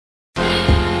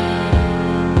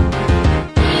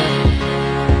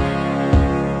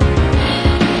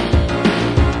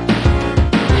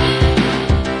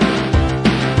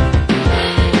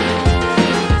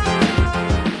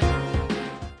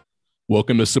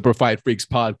Welcome to Super Fight Freaks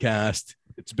podcast.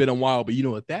 It's been a while, but you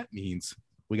know what that means.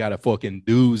 We got a fucking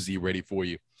doozy ready for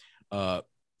you.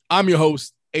 I'm your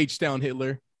host, H-Town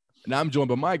Hitler, and I'm joined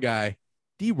by my guy,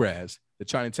 D-Raz, the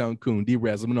Chinatown Coon.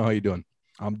 D-Raz, let me know how you're doing.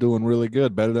 I'm doing really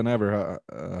good, better than ever.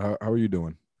 How are you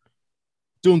doing?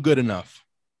 Doing good enough.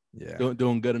 Yeah.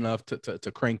 Doing good enough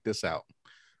to crank this out.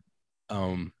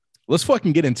 Let's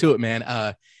fucking get into it,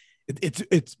 man.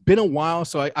 It's been a while,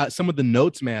 so I some of the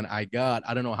notes, man, I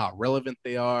don't know how relevant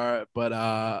they are, but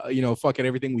fuck it,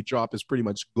 everything we drop is pretty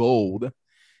much gold.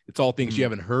 It's all things you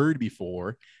haven't heard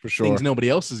before, For sure. things nobody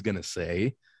else is gonna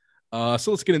say. So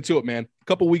let's get into it, man. A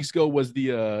couple weeks ago was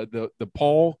the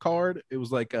Paul card. It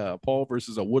was like Paul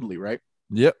versus a Woodley, right?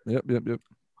 Yep.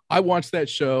 I watched that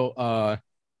show.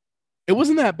 It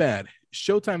wasn't that bad.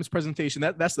 Showtime's presentation,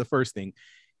 that's the first thing.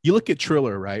 You look at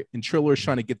Triller, right? And Triller's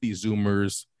trying to get these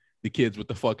Zoomers, the kids with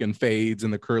the fucking fades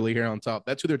and the curly hair on top.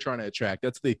 That's who they're trying to attract.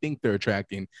 That's who they think they're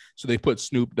attracting. So they put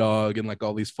Snoop Dogg and like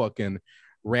all these fucking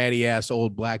ratty ass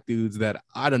old black dudes that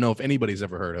I don't know if anybody's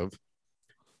ever heard of.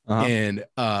 Uh-huh. And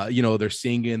they're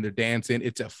singing, they're dancing.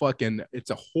 It's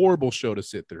a horrible show to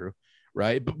sit through,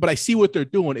 right? But I see what they're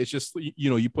doing. It's just,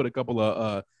 you put a couple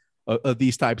of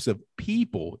these types of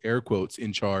people, air quotes,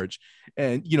 in charge,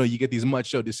 and you get these mud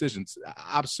show decisions.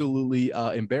 Absolutely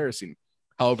embarrassing.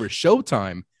 However,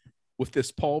 Showtime with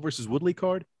this Paul versus Woodley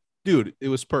card, dude, it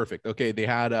was perfect. Okay, they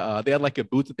had like a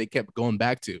booth that they kept going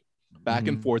back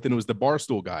and forth, and it was the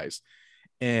Barstool guys,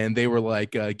 and they were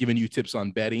like giving you tips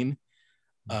on betting.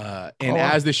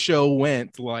 As the show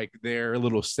went, like their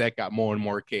little set got more and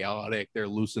more chaotic. They're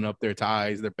loosening up their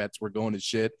ties, their bets were going to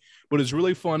shit. But it's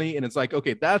really funny, and it's like,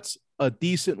 okay, that's a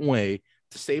decent way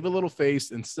to save a little face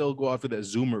and still go after that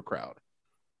Zoomer crowd.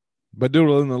 But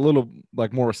do it in a little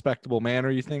like more respectable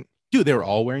manner, you think? Dude, they were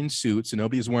all wearing suits, and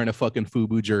nobody's wearing a fucking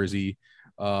FUBU jersey.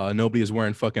 Nobody is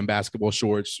wearing fucking basketball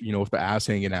shorts, with the ass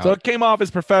hanging out. So it came off as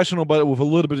professional, but with a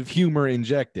little bit of humor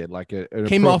injected, like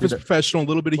came off as professional, a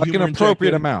little bit of like humor, an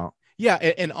appropriate amount. Yeah,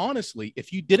 and honestly,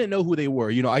 if you didn't know who they were,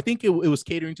 I think it was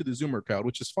catering to the Zoomer crowd,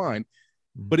 which is fine.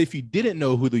 But if you didn't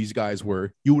know who these guys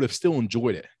were, you would have still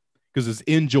enjoyed it because it's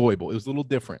enjoyable. It was a little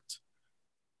different.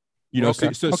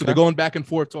 So they're going back and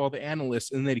forth to all the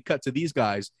analysts, and then they cut to these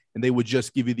guys, and they would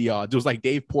just give you the odds. It was like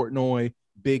Dave Portnoy,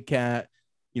 Big Cat,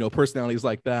 personalities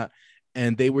like that,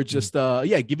 and they were just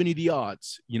giving you the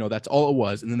odds. That's all it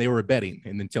was, and then they were betting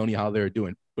and then telling you how they were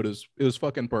doing. But it was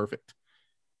fucking perfect.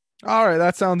 All right,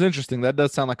 that sounds interesting. That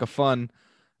does sound like a fun.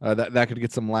 That could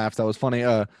get some laughs. That was funny.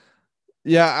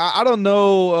 Yeah, I don't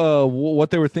know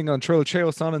what they were thinking on Trailer.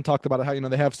 Chael Sonnen talked about how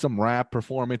they have some rap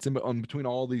performance in between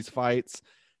all these fights.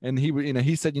 And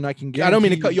he said, I can guarantee. I don't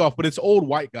mean to cut you off, but it's old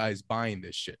white guys buying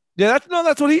this shit. Yeah,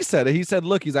 that's what he said. He said,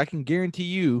 look, I can guarantee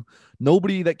you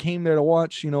nobody that came there to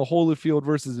watch, Holyfield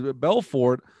versus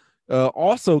Belfort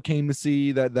also came to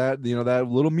see that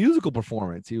little musical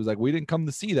performance. He was like, we didn't come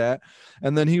to see that.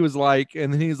 And then he's like,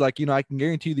 I can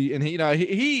guarantee the, and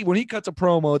he when he cuts a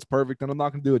promo, it's perfect. And I'm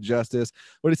not going to do it justice.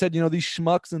 But he said, these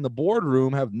schmucks in the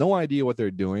boardroom have no idea what they're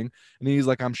doing. And he's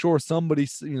like, I'm sure somebody,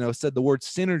 said the word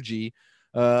synergy.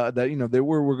 That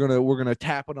we're gonna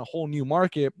tap on a whole new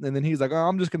market. And then he's like,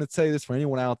 I'm just gonna say this for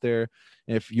anyone out there: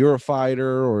 if you're a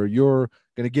fighter or you're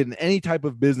gonna get in any type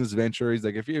of business venture, he's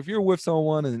like, if you're with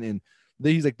someone and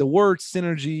he's like, the word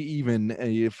synergy, even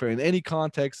if in any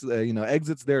context,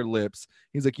 exits their lips,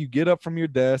 he's like, you get up from your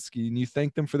desk and you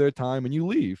thank them for their time and you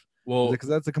leave. Well, because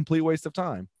that's a complete waste of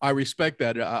time. I respect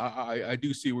that. I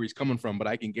do see where he's coming from, but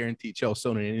I can guarantee Chael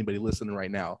Sonnen and anybody listening right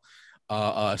now,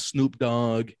 Snoop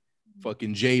Dogg,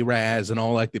 fucking J-Raz and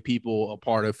all like the people a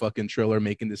part of fucking Triller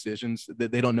making decisions,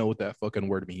 they don't know what that fucking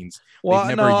word means.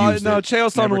 Well, no,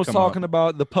 Chael Sonnen was talking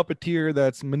about the puppeteer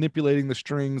that's manipulating the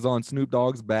strings on Snoop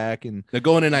Dogg's back, and they're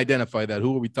going and identify that.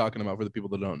 Who are we talking about for the people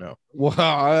that don't know? Well,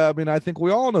 I mean, I think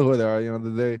we all know who they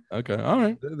are. Okay, all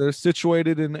right. They're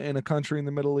situated in a country in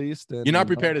the Middle East. And, you're not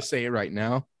prepared to say it right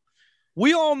now.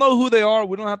 We all know who they are.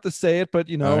 We don't have to say it, but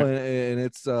right. And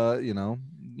it's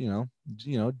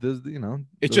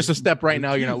it's just a step right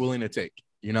now you're not willing to take.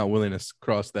 You're not willing to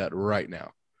cross that right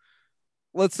now.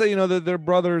 Let's say they're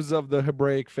brothers of the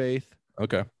Hebraic faith.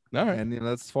 Okay, all right, and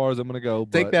that's as far as I'm gonna go.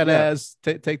 Take that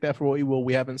take that for what you will.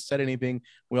 We haven't said anything.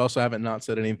 We also haven't not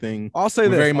said anything. I'll say We're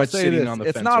this. Very much sitting on the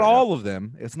fence. It's not all of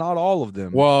them. It's not all of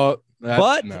them. Well.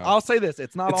 I'll say this: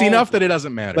 it's not. It's enough that it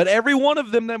doesn't matter. But every one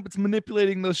of them that's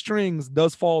manipulating those strings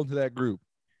does fall into that group.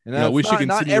 And we should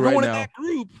continue everyone right in now. That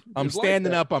group. I'm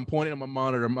standing up. I'm pointing at my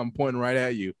monitor. I'm pointing right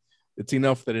at you. It's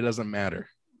enough that it doesn't matter.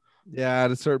 Yeah,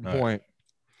 at a certain point.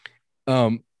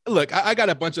 Look, I got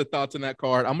a bunch of thoughts on that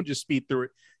card. I'm gonna just speed through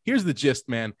it. Here's the gist,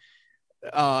 man.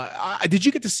 Did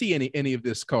you get to see any of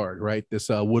this card, right? This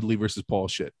Woodley versus Paul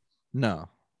shit. No.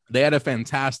 They had a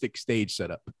fantastic stage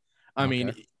setup. I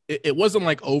mean, it wasn't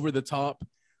like over the top,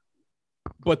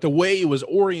 but the way it was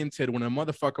oriented, when a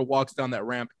motherfucker walks down that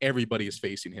ramp, everybody is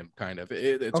facing him, kind of.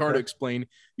 It's hard to explain.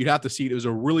 You'd have to see it. It was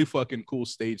a really fucking cool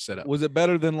stage setup. Was it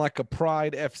better than like a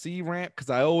Pride FC ramp? Because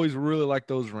I always really like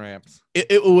those ramps.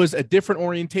 It was a different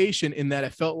orientation in that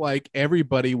it felt like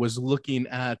everybody was looking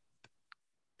at.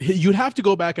 You'd have to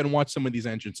go back and watch some of these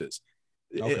entrances.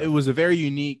 Okay. It was a very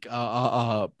unique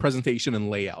presentation and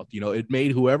layout. You know, it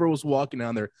made whoever was walking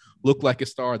down there look like a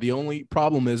star. The only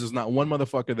problem is there's not one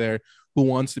motherfucker there who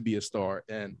wants to be a star.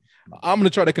 And I'm going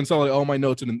to try to consolidate all my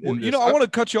notes. You know, I want to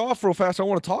cut you off real fast. I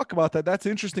want to talk about that. That's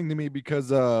interesting to me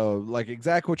because like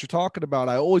exactly what you're talking about.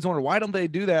 I always wonder, why don't they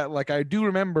do that? Like I do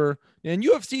remember in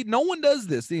UFC, no one does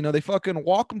this. You know, they fucking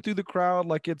walk them through the crowd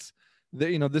like it's,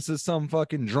 you know, this is some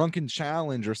fucking drunken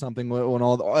challenge or something. When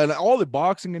all the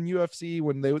boxing and UFC,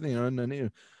 when they, you know,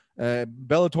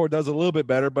 Bellator does a little bit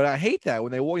better, but I hate that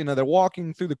when they, you know, they're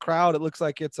walking through the crowd. It looks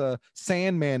like it's a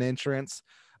Sandman entrance.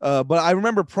 But I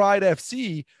remember Pride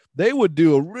FC, they would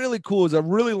do a really cool, it was a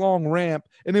really long ramp,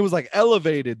 and it was like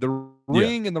elevated. The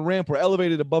ring and the ramp were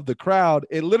elevated above the crowd.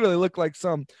 It literally looked like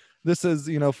this is,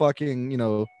 you know, fucking, you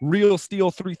know, Real Steel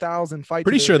 3000 fight.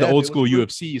 Pretty sure the old school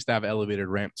UFC used to have elevated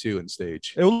ramp too in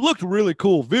stage. It looked really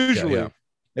cool visually. Yeah.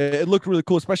 It looked really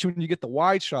cool, especially when you get the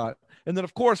wide shot. And then,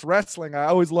 of course, wrestling. I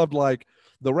always loved like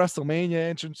the WrestleMania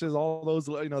entrances, all those,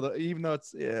 you know, even though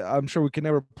it's, I'm sure we can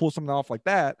never pull something off like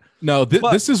that. No,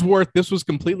 this was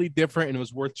completely different, and it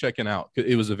was worth checking out.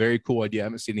 It was a very cool idea. I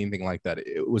haven't seen anything like that.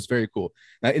 It was very cool.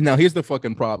 Now here's the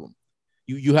fucking problem.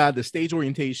 You had the stage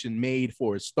orientation made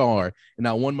for a star, and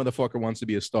now one motherfucker wants to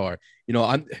be a star. You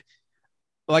know,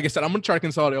 like I said, I'm gonna try to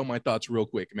consolidate all my thoughts real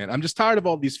quick, man. I'm just tired of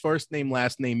all these first name,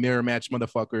 last name, mirror match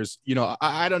motherfuckers. You know,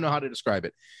 I don't know how to describe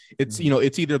it. It's, you know,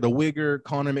 it's either the Wigger,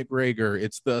 Conor McGregor,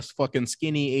 it's the fucking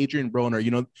skinny Adrian Broner.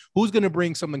 You know, who's gonna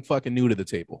bring something fucking new to the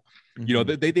table? You know,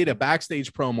 they did a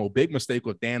backstage promo, big mistake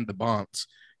with Dan DeBonce.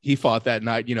 He fought that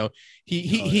night. You know,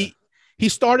 he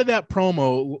started that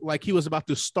promo like he was about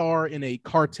to star in a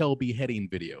cartel beheading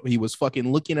video. He was fucking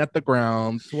looking at the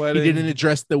ground. Sweating. He didn't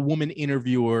address the woman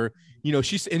interviewer. You know,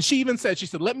 she even said,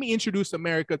 let me introduce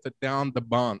America to Dan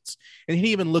DeBonce. And he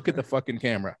didn't even look at the fucking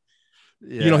camera.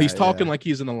 Yeah, you know, he's talking like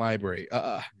he's in the library.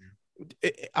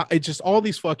 It just all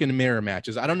these fucking mirror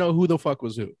matches. I don't know who the fuck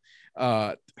was who.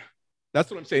 That's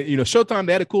what I'm saying. You know, Showtime,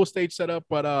 they had a cool stage setup,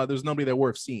 but there's nobody there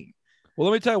worth seeing. Well,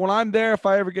 let me tell you, when I'm there, if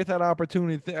I ever get that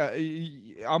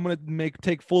opportunity, I'm going to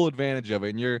take full advantage of it.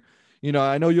 And you know,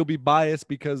 I know you'll be biased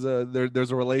because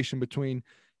there's a relation between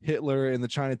Hitler and the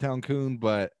Chinatown Coon,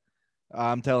 but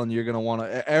I'm telling you, you're going to want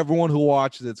to, everyone who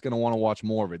watches it's going to want to watch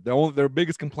more of it. Their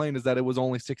biggest complaint is that it was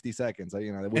only 60 seconds.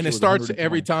 You know, and it starts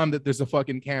every time that there's a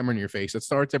fucking camera in your face. It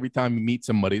starts every time you meet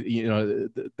somebody. You know,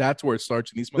 that's where it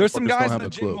starts. And these there's some guys in the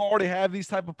gym who already have these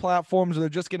type of platforms. They're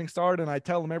just getting started. And I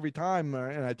tell them every time,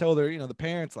 and I tell the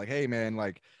parents, like, hey man,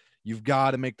 like you've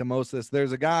got to make the most of this.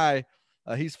 There's a guy,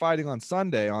 he's fighting on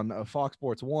Sunday on Fox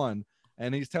Sports 1.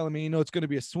 And he's telling me, you know, it's going to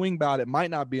be a swing bout. It might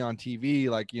not be on TV.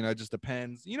 Like, you know, it just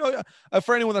depends. You know,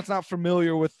 for anyone that's not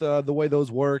familiar with the way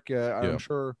those work, I'm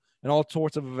sure in all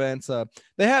sorts of events,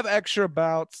 they have extra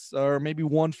bouts or maybe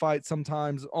one fight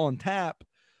sometimes on tap,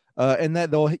 and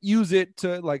that they'll use it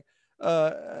to like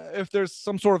if there's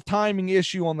some sort of timing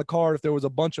issue on the card, if there was a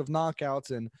bunch of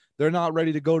knockouts and they're not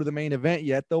ready to go to the main event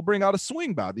yet, they'll bring out a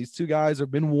swing bout. These two guys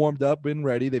have been warmed up, been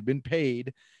ready, they've been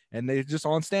paid. And they're just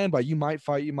on standby. You might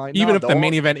fight, you might not. Even if the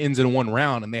main event ends in one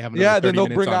round and they have another 30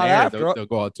 minutes on air, they'll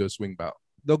go out to a swing bout.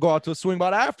 They'll go out to a swing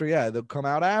bout after. Yeah, they'll come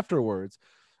out afterwards.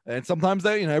 And sometimes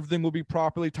they, you know, everything will be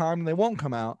properly timed and they won't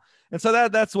come out. And so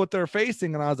that's what they're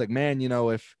facing. And I was like, man, you know,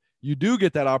 if you do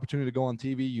get that opportunity to go on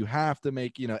TV, you have to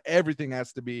make, you know, everything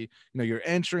has to be, you know, your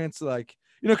entrance, like,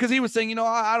 you know, because he was saying, you know,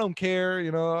 I don't care,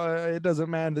 you know, it doesn't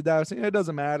matter. The guy was saying, it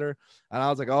doesn't matter. And I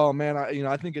was like, oh man,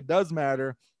 I think it does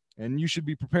matter. And you should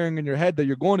be preparing in your head that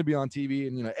you're going to be on TV,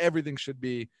 and you know everything should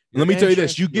be. Let me tell you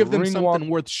this: you give them something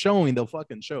worth showing, they'll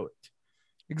fucking show it.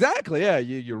 Exactly. Yeah.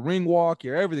 Your ring walk,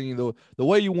 your everything. The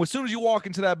way you, as soon as you walk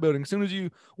into that building, as soon as you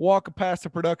walk past the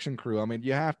production crew, I mean,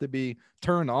 you have to be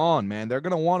turned on, man. They're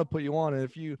gonna want to put you on, and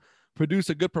if you produce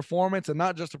a good performance, and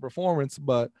not just a performance,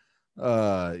 but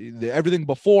everything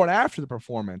before and after the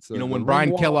performance. You know, when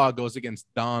Brian Kellogg goes against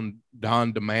Don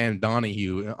Demand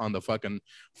Donahue on the fucking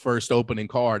first opening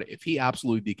card, if he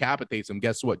absolutely decapitates him,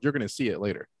 guess what? You're going to see it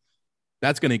later.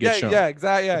 That's going to get shown. Yeah,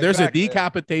 exactly. Yeah, if there's a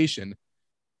decapitation,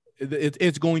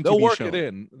 it's going to be shown. They'll work it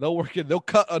in. They'll work it. They'll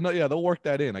cut. They'll work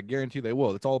that in. I guarantee they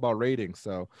will. It's all about ratings.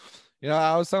 So,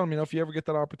 I was telling him, if you ever get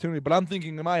that opportunity, but I'm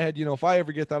thinking in my head, if I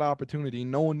ever get that opportunity,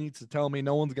 no one needs to tell me.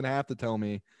 No one's going to have to tell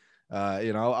me.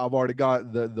 I've already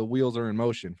got the wheels are in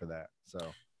motion for that. So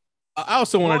I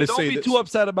also wanted to don't say be this. too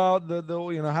upset about the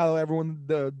how everyone,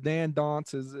 the Dan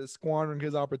Donts is squandering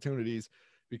his opportunities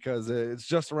because it's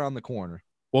just around the corner.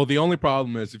 Well, the only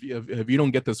problem is if you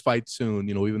don't get this fight soon,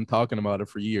 we've been talking about it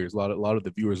for years. A lot of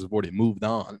the viewers have already moved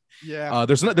on. Yeah.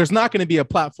 There's not going to be a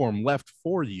platform left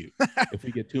for you if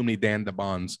we get too many Dan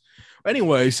DeBons.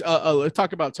 Anyways, let's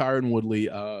talk about Tyron Woodley.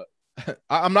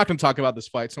 I'm not going to talk about this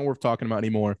fight. It's not worth talking about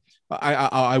anymore.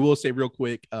 I will say real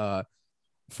quick,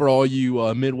 for all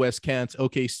you Midwest Cants,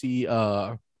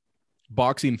 OKC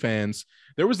boxing fans,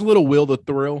 there was a little will to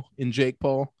thrill in Jake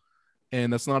Paul,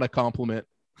 and that's not a compliment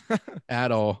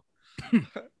at all.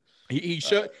 he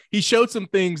showed some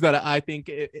things that I think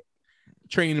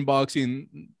training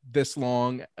boxing this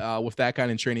long with that kind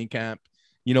of training camp,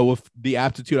 with the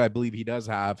aptitude I believe he does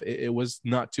have, it was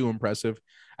not too impressive.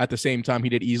 At the same time, he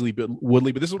did easily beat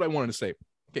Woodley, but this is what I wanted to say.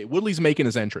 Okay, Woodley's making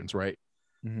his entrance, right?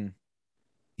 Mm-hmm.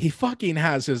 He fucking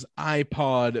has his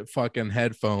iPod fucking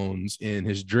headphones in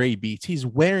his Dre Beats. He's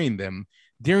wearing them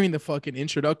during the fucking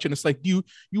introduction. It's like, you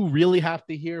really have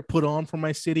to hear Put On For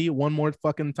My City one more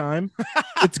fucking time?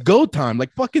 It's go time.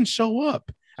 Like, fucking show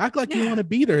up. Act like you want to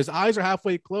be there. His eyes are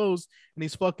halfway closed and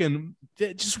he's fucking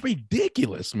just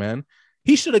ridiculous, man.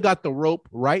 He should have got the rope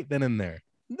right then and there.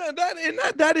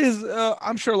 That is,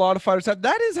 I'm sure a lot of fighters have.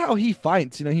 That is how he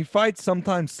fights. He fights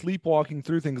sometimes sleepwalking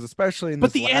through things, especially in.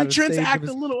 But the entrance act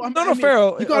a little.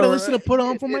 Pharaoh. You got to listen to Put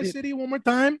On For My City one more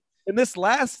time. In this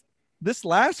last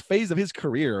phase of his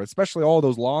career, especially all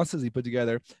those losses he put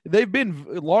together, they've been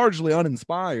largely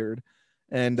uninspired.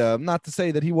 And not to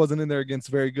say that he wasn't in there against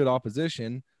very good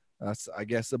opposition, I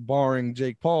guess, barring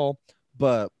Jake Paul,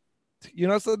 but.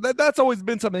 So that's always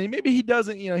been something. Maybe he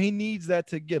doesn't, he needs that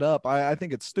to get up. I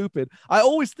think it's stupid. I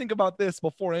always think about this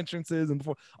before entrances and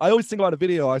before. I always think about a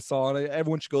video I saw, and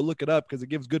everyone should go look it up because it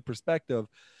gives good perspective.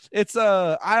 It's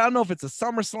I don't know if it's a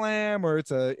SummerSlam or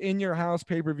it's a in your house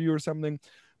pay-per-view or something,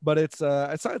 but it's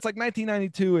like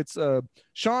 1992. It's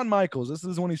Shawn Michaels. This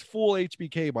is when he's full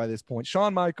HBK by this point.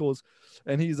 Shawn Michaels,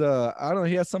 and he's I don't know.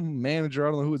 He has some manager. I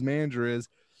don't know who his manager is,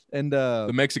 and the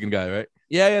Mexican guy, right?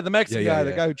 Yeah, the Mexican guy,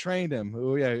 the guy who trained him.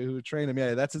 Who trained him.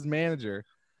 Yeah, that's his manager.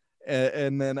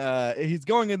 And then he's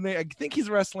going in there. I think he's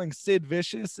wrestling Sid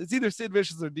Vicious. It's either Sid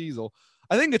Vicious or Diesel.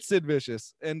 I think it's Sid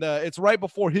Vicious. And it's right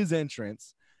before his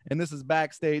entrance. And this is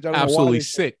backstage. I don't Absolutely know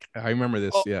sick. I remember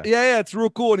this. Yeah, it's real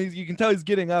cool. And you can tell he's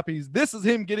getting up. This is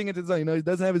him getting into the zone. He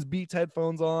doesn't have his Beats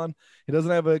headphones on. He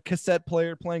doesn't have a cassette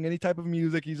player playing any type of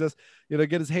music. He's just, get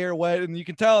his hair wet. And you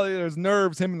can tell there's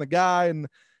nerves, him and the guy. And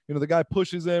the guy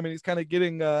pushes him and he's kind of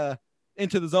getting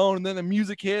into the zone, and then the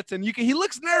music hits and he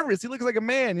looks nervous. He looks like a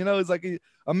man, he's like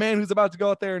a man who's about to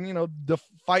go out there and,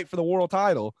 fight for the world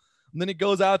title. And then he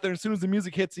goes out there, and as soon as the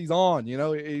music hits, he's on,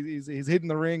 he's hitting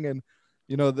the ring, and,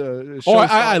 the show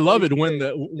I love it when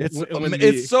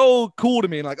it's so cool to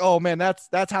me. Like, oh man, that's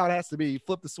how it has to be. You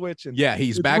flip the switch and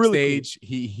he's backstage.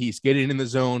 Really cool. He's getting in the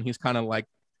zone. He's kind of like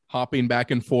hopping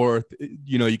back and forth.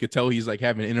 You could tell he's like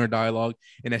having inner dialogue.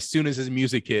 And as soon as his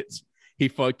music hits, he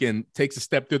fucking takes a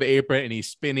step through the apron and he's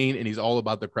spinning and he's all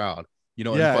about the crowd, in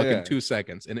fucking 2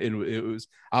 seconds. And it was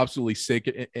absolutely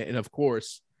sick. And of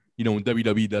course, when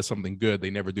WWE does something good, they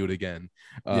never do it again.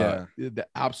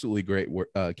 Absolutely great work.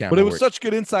 But it was such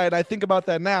good insight. I think about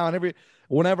that now, and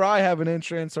whenever I have an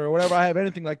entrance or whenever I have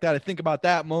anything like that, I think about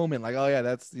that moment. Like, oh yeah,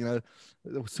 that's,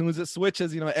 as soon as it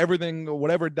switches, everything,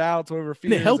 whatever doubts, whatever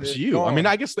fears, and it helps you. Gone. I mean,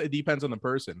 I guess it depends on the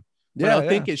person. But I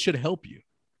think it should help you.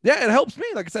 Yeah, it helps me.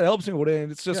 Like I said, it helps me.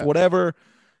 And it's just whatever,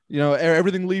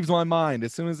 everything leaves my mind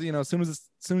as soon as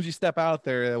you step out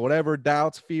there. Whatever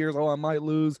doubts, fears. Oh, I might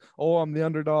lose. Oh, I'm the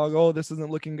underdog. Oh, this isn't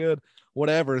looking good.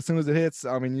 Whatever. As soon as it hits,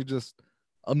 I mean,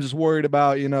 I'm just worried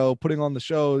about putting on the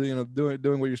show.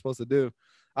 Doing what you're supposed to do.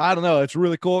 I don't know. It's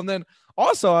really cool. And then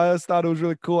also, I just thought it was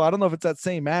really cool. I don't know if it's that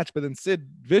same match, but then Sid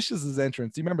Vicious's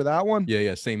entrance. Do you remember that one?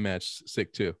 Yeah. Same match.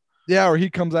 Sick too. Yeah, or he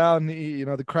comes out and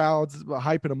the crowd's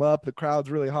hyping him up. The crowd's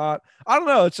really hot. I don't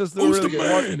know. It's just really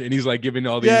good. And he's like giving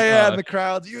all these. And the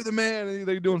crowds, you're the man. And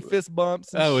they're doing fist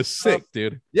bumps. That was sick,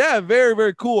 dude. Yeah, very,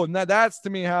 very cool. And that's to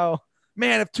me how,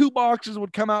 man, if two boxers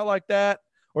would come out like that,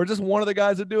 or just one of the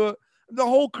guys would do it, the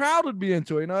whole crowd would be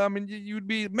into it. I mean, you'd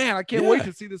be, man, I can't wait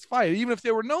to see this fight. Even if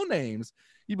there were no names,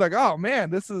 you'd be like, oh man,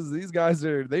 these guys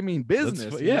they mean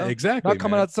business. Exactly. Not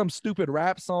coming out some stupid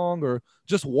rap song or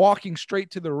just walking straight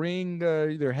to the ring,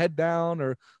 either head down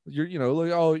or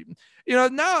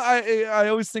now I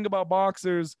always think about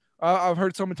boxers. I've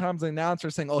heard so many times the announcer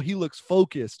saying, oh, he looks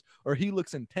focused or he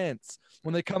looks intense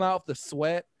when they come out with the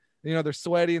sweat. You know, they're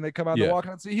sweaty and they come out and Yeah. they're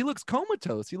walking out. See, he looks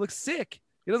comatose. He looks sick.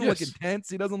 He doesn't look Yes. intense.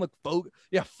 He doesn't look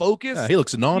Yeah, focused. he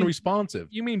looks non-responsive.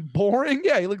 You mean boring?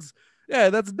 Yeah, he looks. Yeah,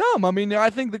 that's dumb. I mean, I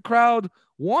think the crowd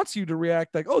wants you to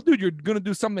react like, "Oh, dude, you're gonna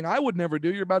do something I would never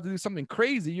do. You're about to do something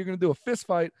crazy. You're gonna do a fist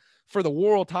fight for the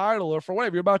world title or for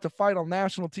whatever. You're about to fight on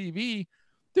national TV,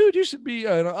 dude. You should be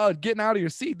getting out of your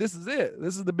seat. This is it.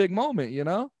 This is the big moment. You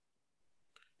know."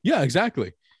 Yeah,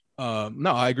 exactly.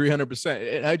 No, I agree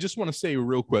 100%. And I just want to say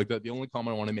real quick that the only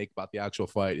comment I want to make about the actual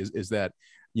fight is that,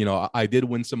 you know, I did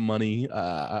win some money.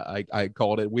 I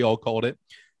called it. We all called it.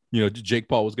 You know, Jake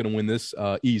Paul was going to win this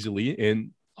easily.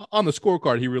 And on the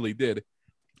scorecard, he really did.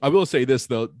 I will say this,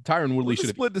 though. Tyron Woodley should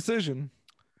have split decision.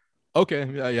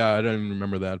 Okay. Yeah, I don't even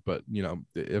remember that. But, you know,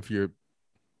 if you're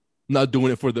not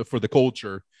doing it for the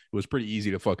culture, it was pretty easy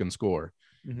to fucking score.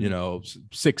 Mm-hmm. You know,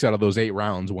 6 out of those 8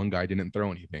 rounds, one guy didn't throw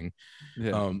anything.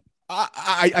 Yeah.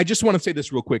 I just want to say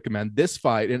this real quick, man. This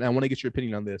fight, and I want to get your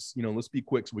opinion on this. You know, let's be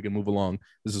quick so we can move along.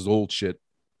 This is old shit.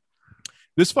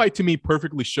 This fight to me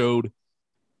perfectly showed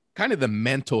kind of the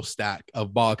mental stack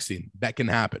of boxing that can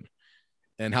happen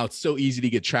and how it's so easy to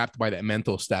get trapped by that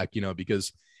mental stack, you know,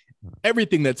 because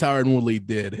everything that Tyron Woodley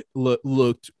did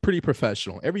looked pretty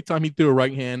professional. Every time he threw a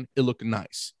right hand, it looked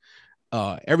nice.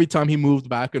 Every time he moved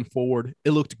back and forward,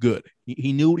 it looked good.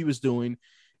 He knew what he was doing.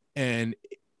 And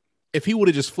if he would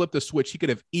have just flipped the switch, he could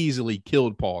have easily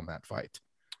killed Paul in that fight.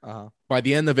 By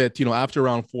the end of it, you know, after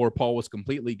round 4, Paul was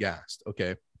completely gassed.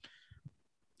 Okay.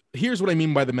 Here's what I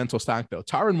mean by the mental stack, though.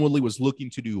 Tyron Woodley was looking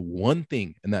to do one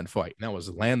thing in that fight, and that was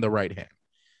land the right hand.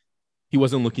 He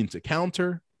wasn't looking to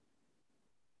counter.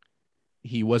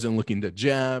 He wasn't looking to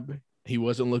jab. He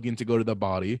wasn't looking to go to the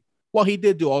body. While he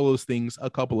did do all those things a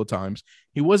couple of times,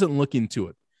 he wasn't looking to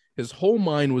it. His whole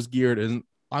mind was geared in,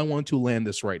 I want to land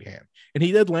this right hand. And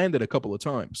he did land it a couple of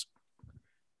times.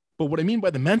 But what I mean by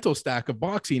the mental stack of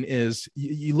boxing is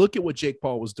you look at what Jake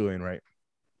Paul was doing, right?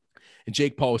 And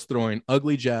Jake Paul was throwing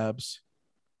ugly jabs,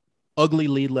 ugly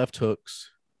lead left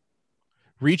hooks,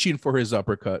 reaching for his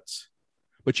uppercuts.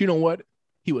 But you know what?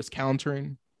 He was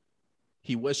countering.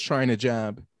 He was trying to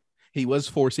jab. He was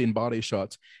forcing body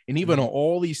shots. And even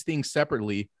all these things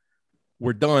separately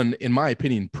were done, in my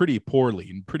opinion, pretty poorly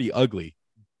and pretty ugly.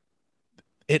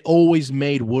 It always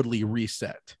made Woodley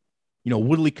reset. You know,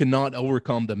 Woodley could not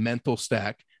overcome the mental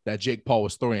stack that Jake Paul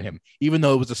was throwing at him. Even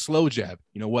though it was a slow jab,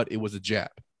 you know what? It was a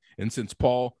jab. And since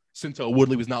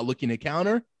Woodley was not looking to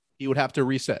counter, he would have to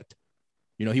reset.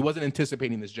 You know, he wasn't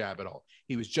anticipating this jab at all.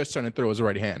 He was just trying to throw his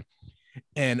right hand.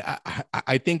 And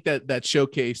I think that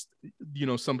showcased, you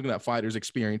know, something that fighters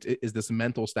experience is this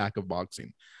mental stack of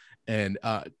boxing and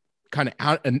kind of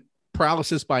out and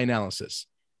paralysis by analysis.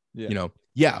 Yeah. You know,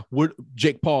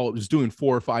 Jake Paul was doing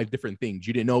 4 or 5 different things.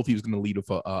 You didn't know if he was going to lead with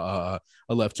a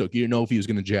left hook. You didn't know if he was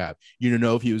going to jab. You didn't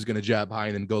know if he was going to jab high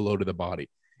and then go low to the body.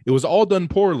 It was all done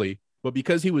poorly, but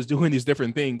because he was doing these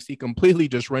different things, he completely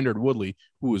just rendered Woodley,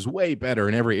 who was way better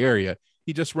in every area,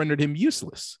 he just rendered him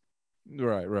useless.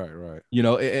 Right. You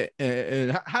know,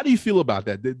 and how do you feel about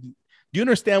that? Do you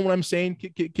understand what I'm saying?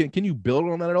 Can you build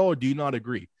on that at all, or do you not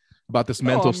agree about this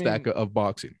mental stack of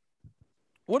boxing?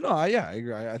 Well, no, yeah, I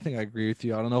agree. I think I agree with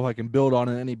you. I don't know if I can build on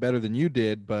it any better than you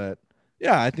did, but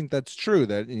yeah, I think that's true.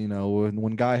 That, you know,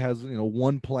 when guy has, you know,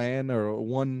 one plan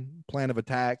of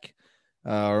attack,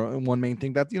 or one main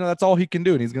thing, that's, you know, that's all he can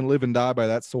do, and he's going to live and die by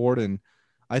that sword. And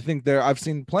I think I've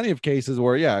seen plenty of cases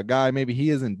where, yeah, a guy, maybe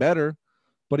he isn't better,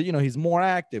 but, you know, he's more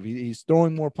active. He's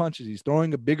throwing more punches. He's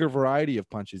throwing a bigger variety of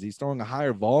punches. He's throwing a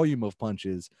higher volume of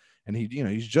punches, and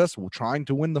he's just trying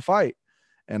to win the fight.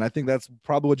 And I think that's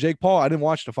probably what Jake Paul, I didn't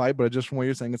watch the fight, but just from what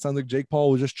you're saying, it sounds like Jake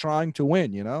Paul was just trying to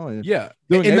win, you know? And yeah.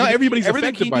 And not everybody's everything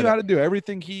affected he by knew that. how to do,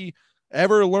 everything he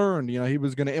ever learned, you know, he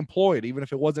was going to employ it, even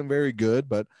if it wasn't very good.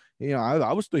 But, you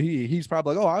know, he's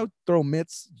probably like, oh, I would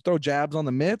throw jabs on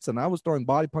the mitts, and I was throwing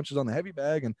body punches on the heavy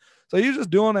bag. And so he was just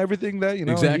doing everything that, you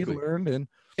know, exactly. he learned.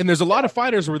 And there's a lot of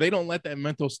fighters where they don't let that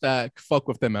mental stack fuck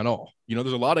with them at all. You know,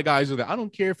 there's a lot of guys that I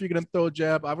don't care if you're going to throw a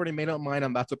jab. I've already made up mine.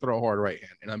 I'm about to throw a hard right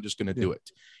hand, and I'm just going to do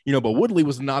it. You know, but Woodley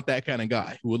was not that kind of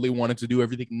guy. Woodley wanted to do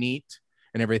everything neat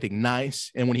and everything nice.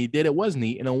 And when he did, it was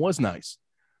neat and it was nice.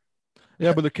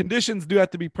 Yeah, but the conditions do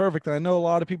have to be perfect. And I know a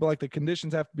lot of people like the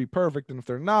conditions have to be perfect. And if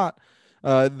they're not,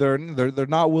 they're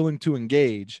not willing to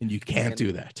engage. And you can't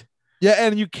do that. Yeah,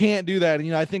 and you can't do that. And,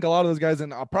 you know, I think a lot of those guys,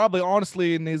 and probably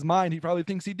honestly in his mind, he probably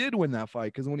thinks he did win that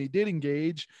fight, because when he did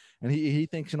engage, and he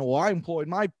thinks, you know, well, I employed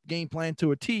my game plan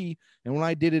to a T, and when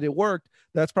I did it, it worked.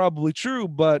 That's probably true.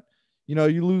 But, you know,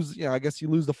 you lose, I guess you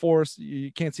lose the forest.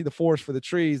 You can't see the forest for the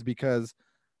trees, because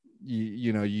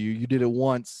you did it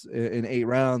once in 8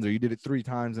 rounds, or you did it 3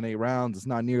 times in 8 rounds. It's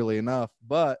not nearly enough.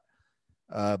 But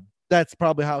That's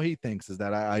probably how he thinks, is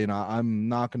that I'm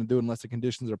not going to do it unless the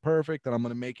conditions are perfect, and I'm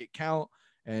going to make it count.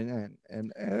 And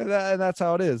that's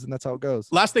how it is, and that's how it goes.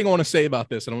 Last thing I want to say about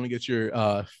this, and I want to get your,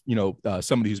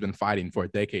 somebody who's been fighting for a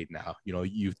decade now.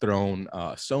 You've thrown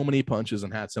so many punches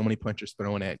and had so many punches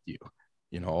thrown at you,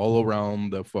 all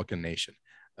around the fucking nation.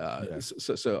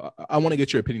 So I want to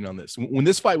get your opinion on this. When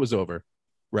this fight was over,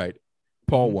 right?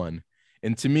 Paul won,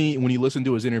 and to me, when you listen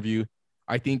to his interview,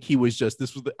 I think he was just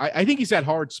I think he's had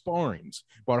hard sparrings,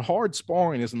 but hard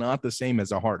sparring is not the same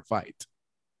as a hard fight.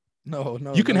 No,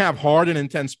 you can have hard and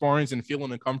intense sparrings and feel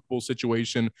in a comfortable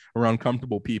situation around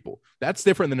comfortable people. That's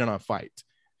different than in a fight.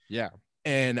 Yeah.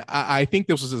 And I think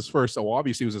this was his first. So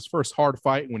obviously, it was his first hard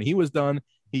fight. When he was done,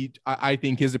 I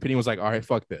think his opinion was like, all right,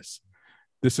 fuck this.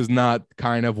 This is not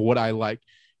kind of what I like.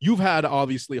 You've had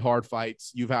obviously hard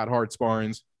fights. You've had hard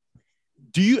sparrings.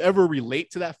 Do you ever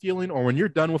relate to that feeling? Or when you're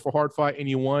done with a hard fight and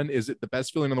you won, is it the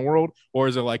best feeling in the world? Or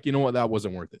is it like, you know what, that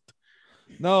wasn't worth it?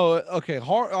 No, okay.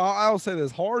 I'll say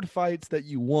this: hard fights that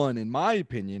you won, in my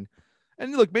opinion.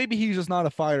 And look, maybe he's just not a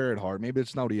fighter at heart. Maybe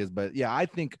it's not what he is. But yeah, I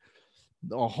think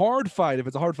a hard fight, if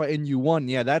it's a hard fight and you won,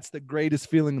 yeah, that's the greatest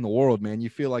feeling in the world, man. You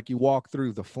feel like you walked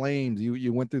through the flames,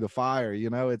 you went through the fire.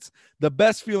 It's the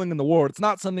best feeling in the world. It's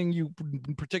not something you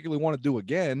particularly want to do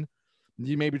again.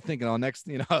 You may be thinking, oh, next,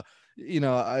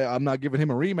 I'm not giving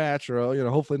him a rematch, or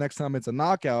hopefully next time it's a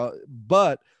knockout.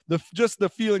 But just the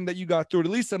feeling that you got through it,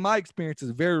 at least in my experience,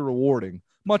 is very rewarding.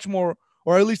 Much more,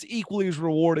 or at least equally as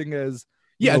rewarding as.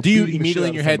 Do you immediately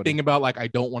in your head think about like, I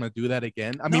don't want to do that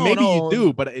again? I mean, maybe you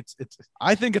do, but it's.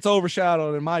 I think it's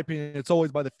overshadowed, in my opinion. It's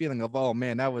always by the feeling of, oh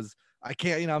man, I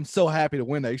can't. I'm so happy to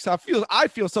win that. So I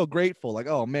feel so grateful. Like,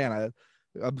 oh man,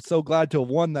 I'm so glad to have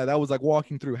won that. That was like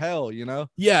walking through hell,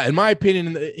 Yeah, in my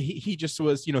opinion, he just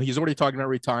was, he's already talking about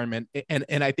retirement,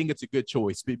 and I think it's a good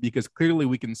choice because clearly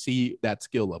we can see that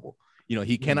skill level.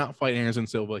 He cannot fight Anderson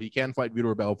Silva. He can't fight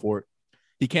Vitor Belfort.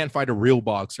 He can't fight a real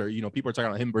boxer. People are talking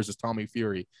about him versus Tommy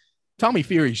Fury. Tommy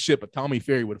Fury's shit, but Tommy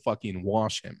Fury would fucking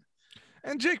wash him.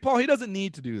 And Jake Paul, he doesn't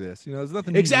need to do this. There's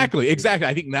nothing. Exactly.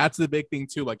 I think that's the big thing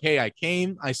too. Like, hey, I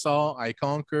came, I saw, I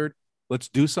conquered. Let's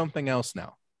do something else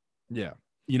now. Yeah.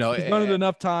 He's done it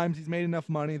enough times. He's made enough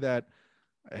money that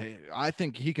I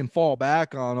think he can fall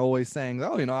back on always saying,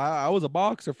 oh, I was a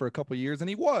boxer for a couple of years, and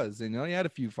he was, and he had a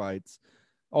few fights,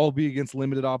 albeit against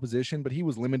limited opposition, but he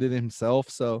was limited himself.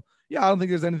 So yeah, I don't think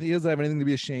he doesn't have anything to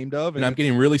be ashamed of. And I'm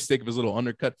getting really sick of his little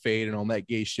undercut fade and all that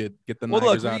gay shit. Get the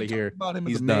Niners out of here. About him,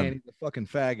 he's done. Man, he's a fucking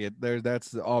faggot.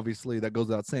 That's obviously, that goes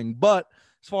without saying. But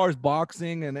as far as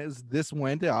boxing and as this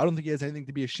went, I don't think he has anything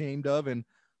to be ashamed of. And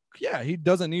yeah, he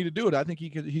doesn't need to do it. I think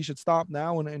he should stop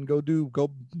now and go do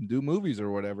movies or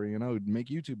whatever, make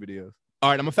YouTube videos. All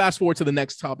right, I'm gonna fast forward to the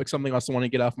next topic, something else I want to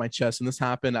get off my chest. And this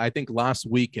happened, I think, last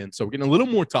weekend. So we're getting a little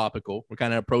more topical. We're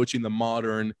kind of approaching the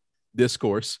modern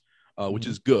discourse, which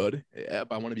is good. But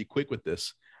I want to be quick with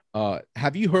this.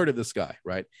 Have you heard of this guy,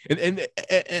 right?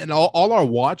 And all our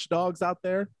watchdogs out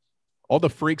there, all the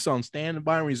freaks on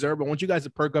standby and reserve, I want you guys to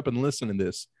perk up and listen to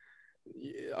this.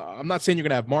 I'm not saying you're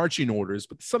gonna have marching orders,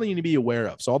 but it's something you need to be aware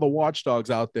of. So all the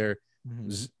watchdogs out there,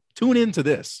 tune into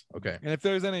this, okay? And if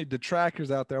there's any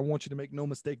detractors out there, I want you to make no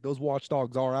mistake, those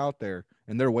watchdogs are out there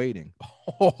and they're waiting.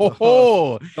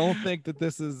 Don't think that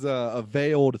this is a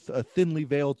thinly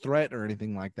veiled threat or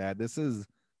anything like that. This is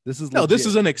no, this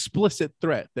is an explicit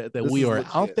threat that we are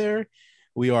legit. Out there.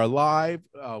 We are live.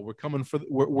 We're coming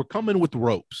with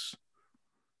ropes.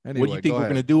 Anyway, what do you think we're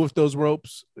going to do with those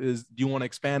ropes? Do you want to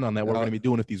expand on that? What we're going to be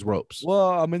doing with these ropes?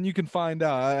 Well, I mean, you can find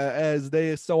out, as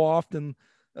they so often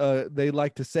they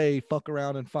like to say, fuck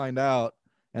around and find out.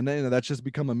 And then that's just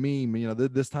become a meme.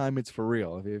 This time it's for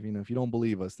real. If you don't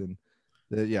believe us, then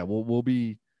yeah, we'll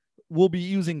be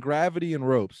using gravity and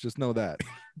ropes. Just know that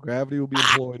gravity will be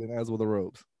employed, and as will the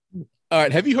ropes. All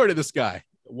right. Have you heard of this guy?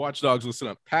 Watchdogs, listen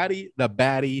up. Paddy the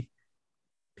Baddy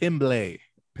Pimblett.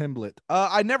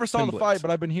 I never saw the fight, but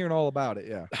I've been hearing all about it.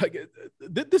 Yeah,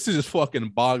 this is just fucking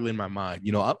boggling my mind.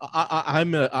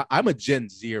 I'm a Gen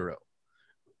Zero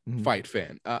fight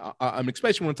fan. I'm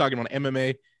especially when we're talking about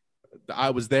MMA. I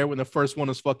was there when the first one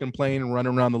was fucking playing and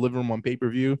running around the living room on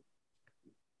pay-per-view.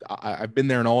 I've been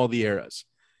there in all the eras.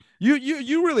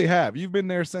 You really have. You've been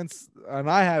there since, and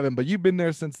I haven't, but you've been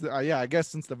there since. I guess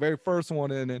since the very first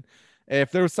one. And if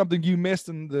there was something you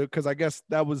missed, because I guess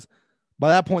that was. By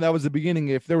that point, that was the beginning.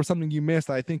 If there was something you missed,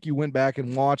 I think you went back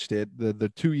and watched it.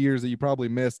 The 2 years that you probably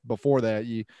missed before that,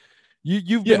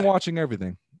 you've been watching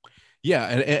everything. Yeah,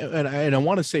 and I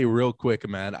want to say real quick,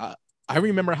 man. I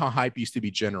remember how hype used to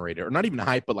be generated, or not even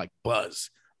hype, but like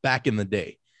buzz back in the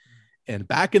day. And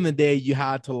back in the day, you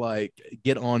had to like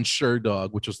get on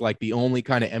SureDog, which was like the only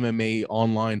kind of MMA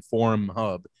online forum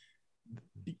hub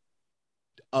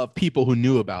of people who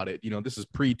knew about it. You know, this is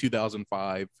pre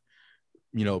 2005,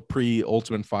 you know, pre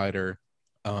Ultimate Fighter.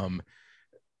 Um,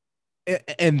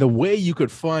 and the way you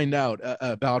could find out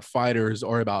about fighters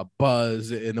or about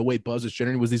buzz and the way buzz is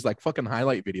generated was these like fucking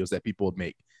highlight videos that people would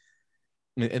make.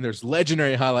 And there's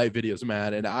legendary highlight videos,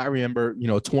 man. And I remember, you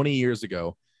know, 20 years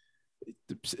ago,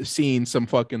 seeing some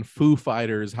fucking Foo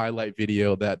Fighters highlight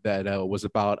video that was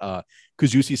about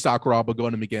Kazushi Sakuraba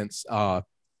going him against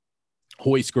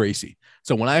Hoist Gracie.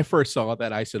 So when I first saw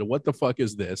that, I said, what the fuck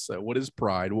is this? What is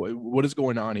Pride? What is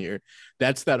going on here?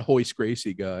 That's that Hoist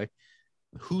Gracie guy.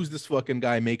 Who's this fucking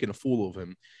guy making a fool of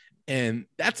him? And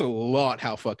that's a lot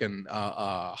how fucking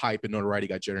hype and notoriety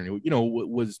got generated. You know,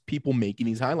 was people making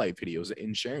these highlight videos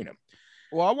and sharing them.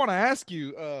 Well, I want to ask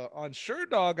you on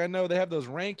SureDog, I know they have those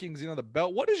rankings, you know, the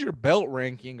belt. What is your belt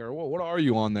ranking, or what are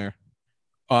you on there?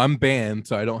 I'm banned,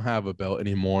 so I don't have a belt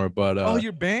anymore. But oh,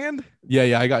 you're banned?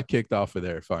 Yeah, I got kicked off of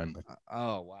there finally.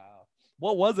 Oh, wow.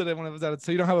 What was it when it was at?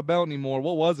 So you don't have a belt anymore.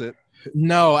 What was it?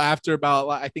 No, after about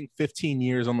I think 15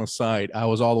 years on the site, I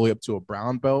was all the way up to a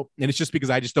brown belt, and it's just because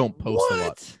I just don't post a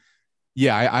lot.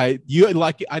 Yeah, I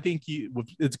think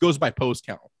it goes by post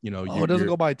count. You know, it doesn't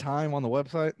go by time on the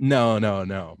website. No.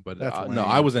 But no,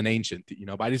 I was an ancient. You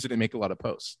know, but I just didn't make a lot of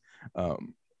posts.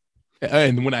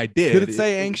 And when I did it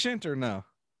say ancient or no?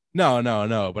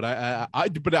 No. But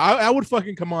I would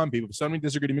fucking come on, people. If somebody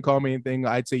disagreed me, call me anything,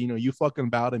 I'd say, you know, you fucking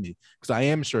bow to me because I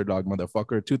am SureDog,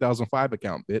 motherfucker. 2005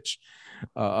 account, bitch.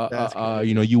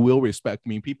 You know, you will respect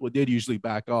me. People did usually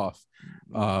back off,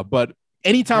 but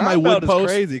anytime I would post,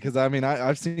 crazy because I mean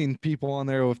I've seen people on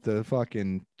there with the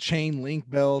fucking chain link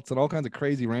belts and all kinds of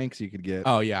crazy ranks you could get.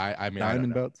 Oh yeah, I mean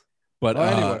diamond belts. But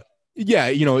anyway, yeah,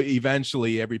 you know,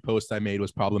 eventually every post I made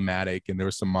was problematic, and there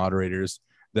were some moderators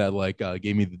that like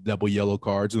gave me the double yellow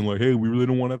cards and like, hey, we really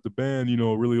don't want to have to ban, you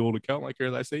know, a really old account like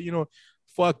yours. I say, you know,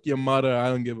 fuck your mother, I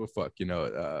don't give a fuck, you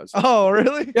know. Oh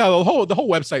really? Yeah, the whole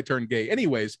website turned gay.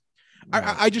 Anyways.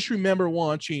 I just remember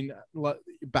watching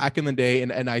back in the day,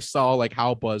 and I saw like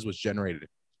how buzz was generated.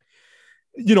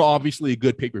 You know, obviously a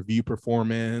good pay-per-view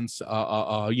performance.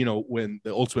 You know, when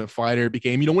the Ultimate Fighter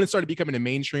became, you know, when it started becoming a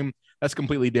mainstream, that's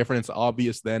completely different. It's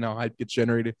obvious then how hype gets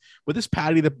generated. But this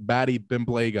Paddy the Baddy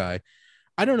Pimblay guy,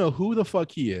 I don't know who the fuck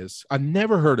he is. I've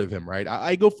never heard of him, right?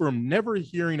 I go from never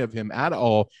hearing of him at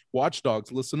all.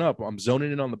 Watchdogs, listen up. I'm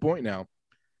zoning in on the point now.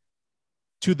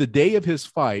 To the day of his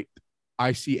fight,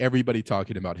 I see everybody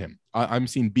talking about him. I'm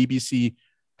seeing BBC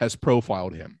has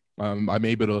profiled him. I'm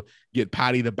able to get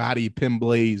Paddy the Baddy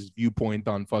Pimblay's viewpoint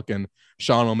on fucking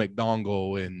Sean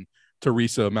McDongle and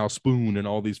Teresa Malspoon and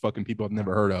all these fucking people I've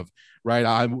never heard of, right?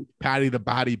 I'm Paddy the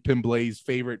Baddy Pimblay's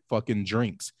favorite fucking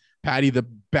drinks. Paddy the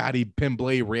Baddy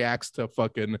Pimblay reacts to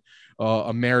fucking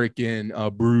American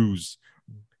brews.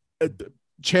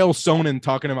 Chael Sonnen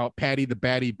talking about Paddy the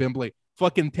Baddy Pimblay.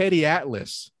 Fucking Teddy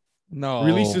Atlas.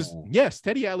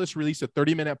 Teddy Atlas released a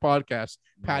 30-minute podcast,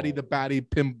 Paddy the Baddy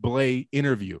Pimblay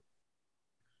interview.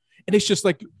 And it's just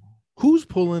like, who's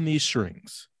pulling these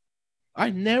strings? I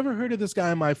never heard of this guy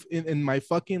in my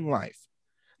fucking life.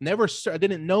 I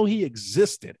didn't know he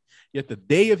existed. Yet the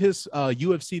day of his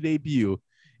UFC debut,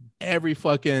 every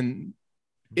fucking,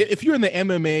 if you're in the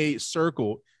MMA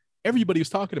circle, everybody was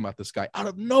talking about this guy out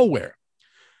of nowhere.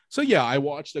 So, yeah, I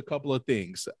watched a couple of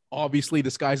things. Obviously,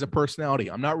 this guy's a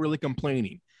personality. I'm not really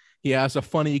complaining. He has a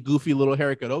funny, goofy little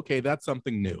haircut. Okay, that's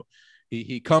something new.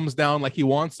 He comes down like he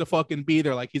wants to fucking be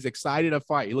there, like he's excited to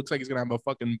fight. He looks like he's going to have a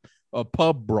fucking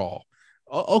pub brawl.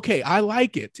 Okay, I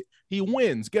like it. He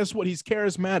wins. Guess what? He's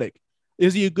charismatic.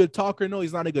 Is he a good talker? No,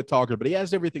 he's not a good talker, but he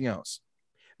has everything else.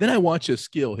 Then I watch his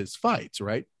skill, his fights,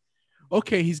 right?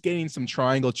 Okay, he's getting some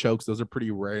triangle chokes. Those are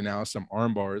pretty rare now, some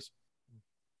arm bars.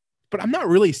 But I'm not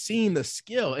really seeing the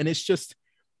skill. And it just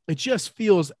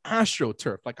feels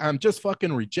AstroTurf. Like I'm just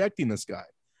fucking rejecting this guy.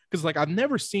 Because like I've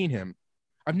never seen him.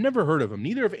 I've never heard of him.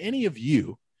 Neither of any of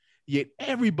you. Yet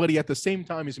everybody at the same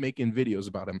time is making videos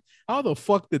about him. How the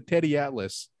fuck did Teddy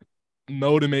Atlas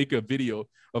know to make a video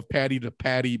of Paddy the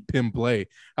Paddy Pimblay?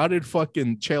 How did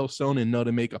fucking Chael Sonnen know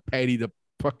to make a Paddy the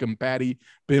fucking Paddy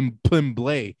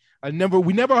Pimblay?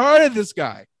 We never heard of this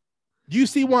guy. Do you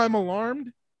see why I'm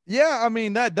alarmed? Yeah, I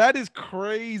mean that is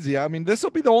crazy. I mean, this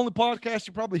will be the only podcast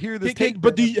you probably hear this take.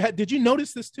 But did you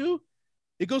notice this too?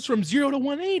 It goes from 0 to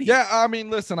 180. Yeah, I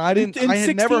mean, listen, I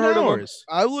had never heard of him.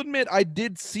 I will admit, I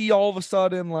did see all of a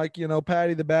sudden, like, you know,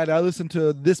 Paddy the Bad. I listened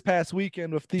to This Past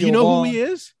Weekend with Theo. Do you know Vaughn, who he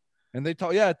is? And they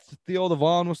talk. Yeah, Theo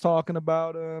Vaughn was talking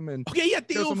about him. And okay, yeah,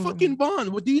 Theo fucking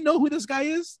Vaughn. Well, do you know who this guy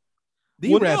is?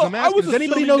 D-Rez, I'm asking, does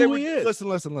anybody know who he is?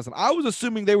 Listen. I was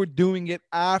assuming they were doing it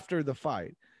after the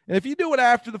fight. And if you do it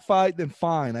after the fight, then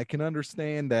fine. I can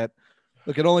understand that.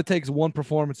 Look, it only takes one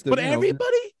performance to. But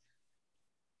everybody.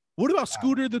 What about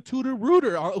Scooter the Tutor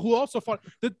Rooter, who also fought?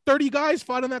 The 30 guys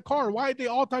fought in that car. Why are they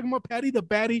all talking about Paddy the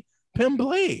Baddy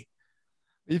Pimblay?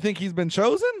 You think he's been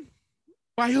chosen?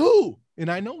 By who? And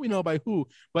I know we know by who,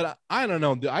 but I don't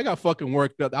know. I got fucking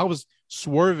worked up. I was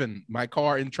swerving my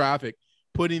car in traffic,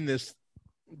 putting this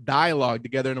dialogue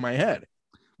together in my head.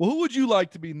 Well, who would you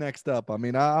like to be next up? I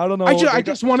mean, I don't know. I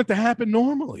just want it to happen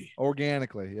normally.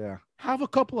 Organically, yeah. Have a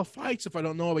couple of fights if I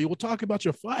don't know about you. We'll talk about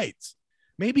your fights.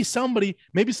 Maybe some Paddy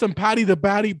the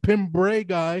Baddy Pimblay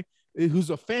guy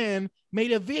who's a fan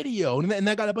made a video and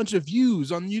that got a bunch of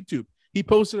views on YouTube. He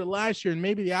posted it last year and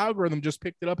maybe the algorithm just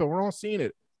picked it up and we're all seeing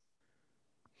it.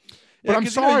 But I'm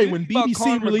sorry, when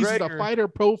BBC releases a fighter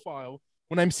profile,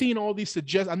 when I'm seeing all these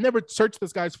I've never searched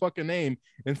this guy's fucking name.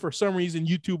 And for some reason,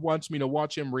 YouTube wants me to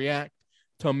watch him react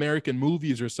to American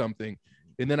movies or something.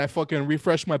 And then I fucking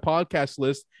refresh my podcast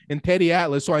list and Teddy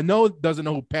Atlas. So I know it doesn't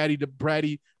know who Paddy the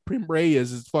Baddy Pimblay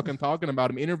is fucking talking about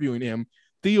him, interviewing him.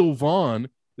 Theo Vaughn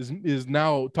is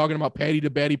now talking about Paddy the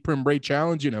Baddy Pimblay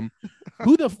challenging him.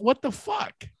 What the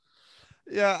fuck?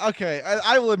 Yeah, okay.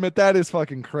 I will admit that is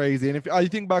fucking crazy. And if I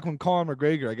think back when Conor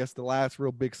McGregor, I guess the last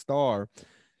real big star,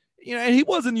 and he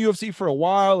was in UFC for a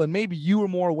while, and maybe you were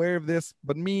more aware of this,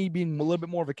 but me being a little bit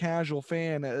more of a casual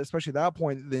fan, especially at that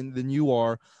point than you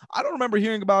are, I don't remember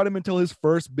hearing about him until his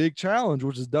first big challenge,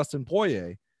 which is Dustin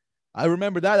Poirier. I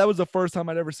remember that. That was the first time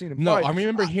I'd ever seen him fight. I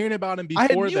remember hearing about him before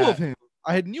that.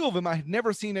 I had knew of him. I had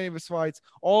never seen any of his fights.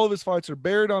 All of his fights are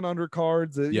buried on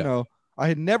undercards. I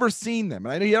had never seen them.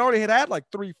 And I know he already had like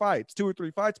 2 or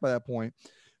 3 fights by that point.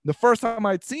 The first time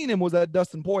I'd seen him was that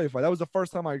Dustin Poirier fight. That was the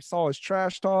first time I saw his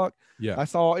trash talk. Yeah, I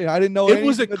saw. I didn't know it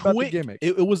was a about the gimmick.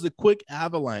 It was a quick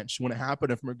avalanche when it happened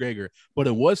to McGregor, but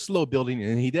it was slow building,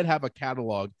 and he did have a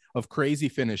catalog of crazy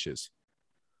finishes.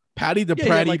 Paddy the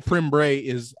Baddy Pimblay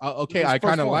is okay. I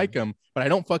kind of like him, but I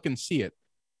don't fucking see it.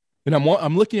 And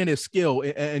I'm looking at his skill,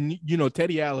 and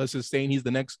Teddy Atlas is saying he's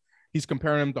the next. He's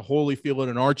comparing him to Holyfield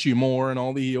and Archie Moore and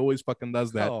all he always fucking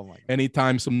does that.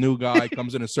 Anytime some new guy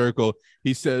comes in a circle,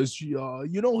 he says, he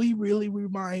really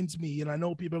reminds me, and I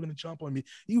know people are going to jump on me.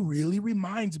 He really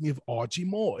reminds me of Archie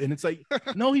Moore. And it's like,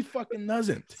 no, he fucking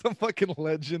doesn't. Some fucking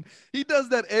legend. He does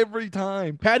that every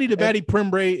time. Paddy the Baddy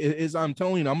Pimblay is, I'm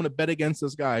telling you, I'm going to bet against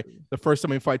this guy the first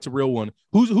time he fights a real one.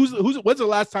 When's the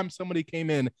last time somebody came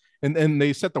in and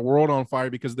they set the world on fire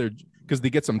because they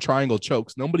get some triangle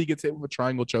chokes? Nobody gets hit with a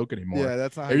triangle choke anymore. Yeah,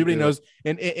 that's not everybody knows.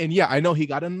 And yeah, I know he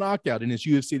got a knockout in his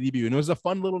UFC debut, and it was a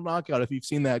fun little knockout if you've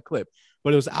seen that clip.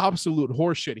 But it was absolute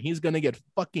horseshit. He's gonna get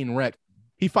fucking wrecked.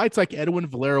 He fights like Edwin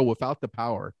Valero without the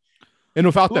power and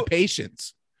without the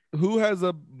patience. Who has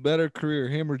a better career,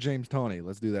 him or James Toney?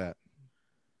 Let's do that.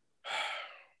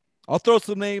 I'll throw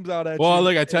some names out at you. Well,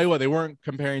 look, I tell you what, they weren't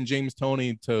comparing James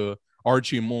Toney to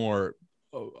Archie Moore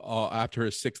after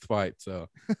his 6th fight, so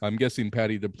I'm guessing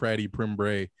Paddy the Baddy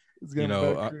Pimblay.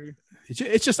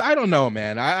 It's just, I don't know,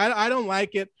 man. I don't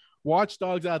like it.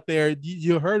 Watchdogs out there,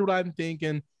 you heard what I'm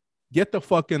thinking. Get the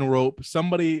fucking rope.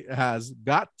 Somebody has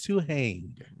got to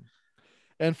hang.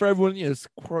 And for everyone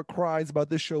cries about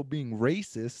this show being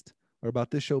racist, or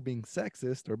about this show being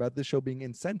sexist, or about this show being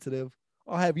insensitive,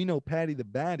 I'll have Paddy the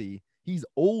Baddy, he's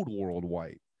old world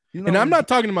white. And I'm not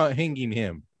talking about hanging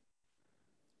him.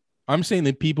 I'm saying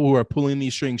the people who are pulling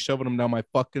these strings, shoving them down my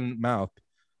fucking mouth.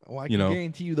 Oh, I can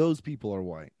guarantee you those people are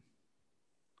white.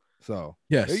 So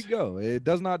yes, there you go. It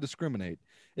does not discriminate.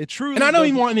 It truly. And I don't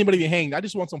even want anybody to be hanged. I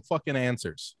just want some fucking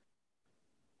answers.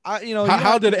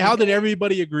 How did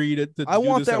everybody agree to I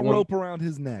want that rope around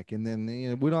his neck, and then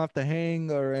we don't have to hang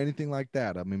or anything like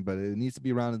that. I mean, but it needs to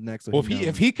be around his neck. So well,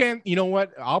 if he can't, you know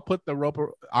what? I'll put the rope.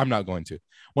 I'm not going to.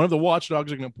 One of the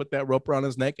watchdogs are going to put that rope around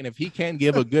his neck, and if he can't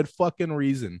give a good fucking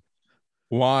reason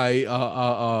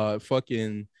why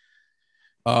fucking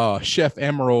Chef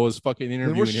Emerald is fucking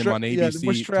interviewing him on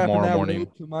ABC tomorrow morning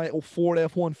to my Ford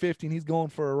F-150, and he's going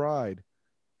for a ride.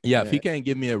 Yeah, if he can't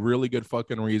give me a really good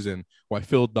fucking reason why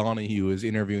Phil Donahue is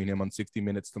interviewing him on 60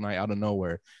 Minutes tonight out of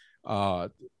nowhere,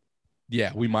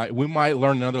 we might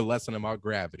learn another lesson about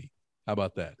gravity. How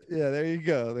about that? Yeah, there you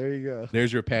go.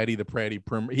 There's your Paddy the Baddy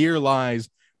Pimblay. Here lies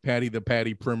Paddy the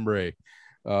Baddy Pimblay,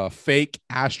 fake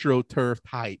AstroTurf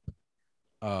hype.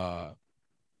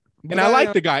 And I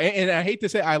like the guy, and I hate to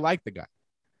say I like the guy,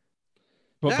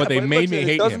 but they made me hate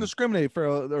him. It doesn't discriminate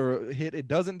it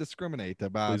doesn't discriminate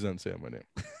about. Please don't say my name.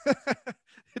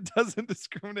 It doesn't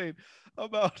discriminate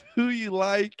about who you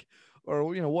like or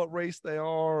what race they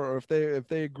are, or if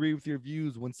they agree with your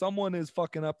views. When someone is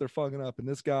fucking up, they're fucking up, and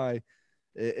this guy,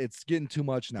 it's getting too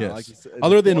much now. Like Yes.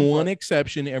 Other than one fight.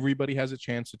 exception, everybody has a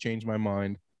chance to change my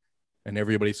mind, and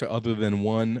everybody. So other than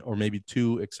one or maybe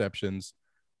two exceptions,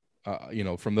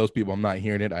 from those people, I'm not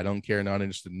hearing it. I don't care. Not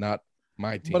interested. Not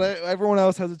my team. But everyone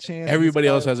else has a chance. Everybody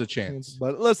else has a chance.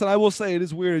 But listen, I will say it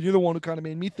is weird. You're the one who kind of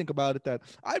made me think about it. That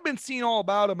I've been seeing all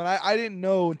about him, and I didn't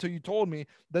know until you told me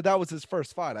that was his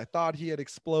first fight. I thought he had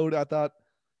exploded. I thought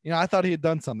he had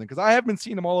done something, because I have been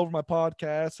seeing him all over my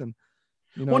podcasts, and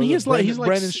he's like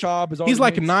Brendan Schaub is he's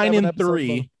like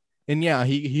 9-3, and yeah,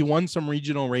 he won some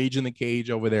regional Rage in the Cage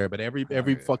over there. But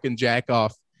every fucking jack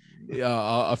off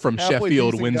from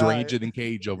Sheffield wins Rage in the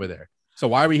Cage over there. So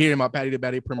why are we hearing about Paddy the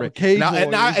Baddy Primbre?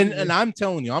 And I'm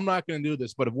telling you, I'm not going to do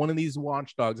this. But if one of these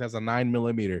watchdogs has a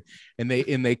 9mm and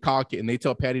they cock it and they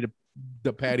tell Paddy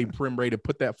Primbre to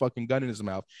put that fucking gun in his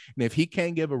mouth, and if he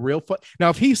can't give a real now,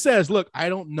 if he says, "Look, I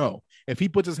don't know," if he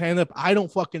puts his hand up, I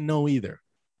don't fucking know either.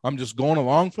 I'm just going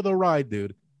along for the ride,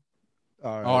 dude.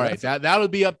 All right. That'll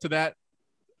be up to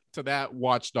that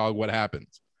watchdog. What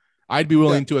happens? I'd be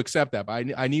willing to accept that, but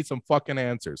I need some fucking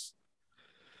answers.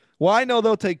 Well, I know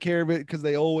they'll take care of it because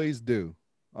they always do,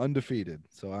 undefeated.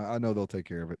 So I know they'll take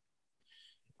care of it.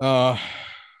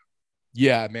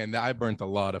 Yeah, man, I burnt a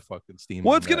lot of fucking steam.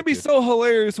 Well, it's gonna be so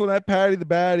hilarious when that Paddy the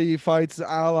Baddy fights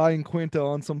Ally and Quinta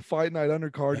on some Fight Night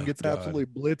undercard and gets absolutely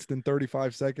blitzed in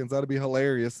 35 seconds. That'd be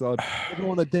hilarious. So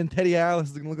then Teddy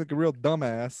Atlas is gonna look like a real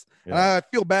dumbass. Yeah. And I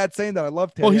feel bad saying that. I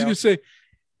love Teddy. He's gonna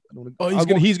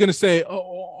say,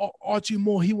 Archie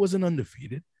Moore, he wasn't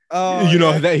undefeated.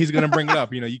 That he's gonna bring it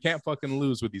up. You can't fucking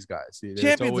lose with these guys.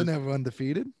 Champions are never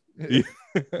undefeated.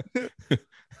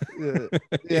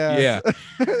 Yeah.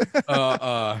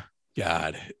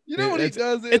 God. What he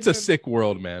does? It's a sick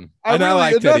world, man. That's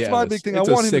my big thing. I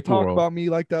want him to talk about me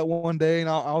like that one day, and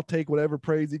I'll take whatever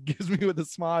praise he gives me with a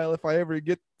smile if I ever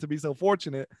get to be so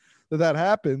fortunate that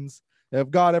happens. If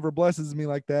God ever blesses me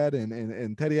like that,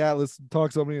 and Teddy Atlas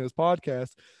talks about me in his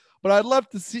podcast. But I'd love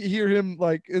to hear him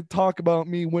talk about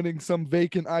me winning some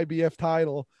vacant IBF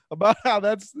title, about how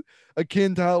that's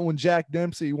akin to when Jack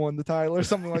Dempsey won the title or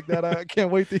something like that. I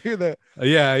can't wait to hear that.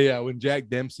 Yeah. When Jack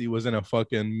Dempsey was in a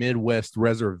fucking Midwest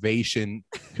reservation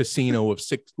casino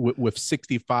with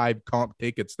 65 comp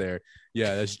tickets there.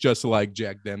 Yeah, that's just like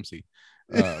Jack Dempsey.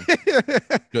 Just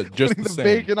the same.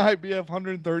 Vacant IBF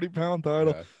 130-pound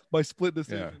title by split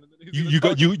decision.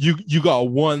 Yeah. You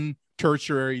got one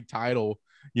tertiary title.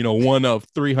 One of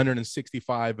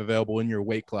 365 available in your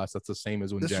weight class. That's the same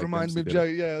as when this Jack reminds Dempsey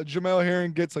me of Jamel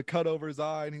Herring gets a cut over his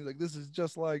eye, and he's like, "This is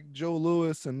just like Joe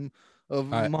Lewis and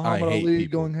Muhammad Ali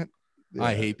going." Yeah.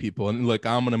 I hate people, and look,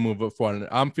 I'm gonna move up forward.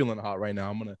 I'm feeling hot right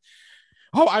now.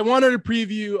 I wanted to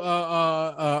preview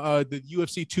the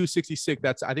UFC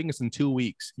 266. I think it's in 2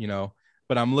 weeks.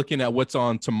 But I'm looking at what's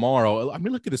on tomorrow. I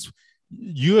mean, look at this.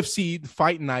 UFC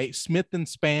Fight Night, Smith and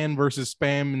Spann versus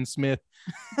Spam and Smith.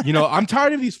 I'm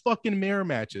tired of these fucking mirror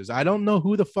matches. I don't know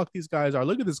who the fuck these guys are.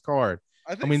 Look at this card.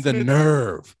 I mean, the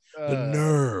nerve.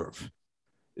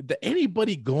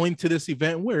 Anybody going to this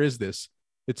event? Where is this?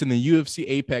 It's in the UFC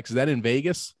Apex. Is that in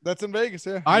Vegas? That's in Vegas,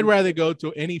 yeah. I'd rather go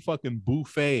to any fucking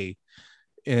buffet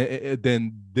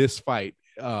than this fight.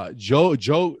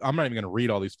 Joe, I'm not even going to read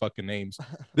all these fucking names.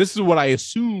 This is what I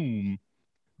assume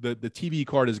the TV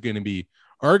card is going to be.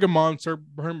 Argamonster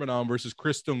Hermanon versus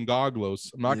Kristen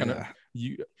Goglos. I'm not going to.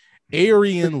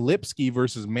 Arian Lipsky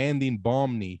versus Mandine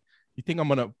Bomny. You think I'm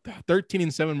going to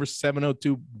 13-7 versus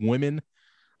 702 women?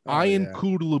 Ian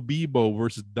Kudalabibo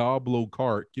versus Dablo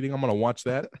Kart. You think I'm going to watch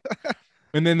that?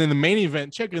 And then in the main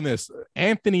event, checking this: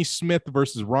 Anthony Smith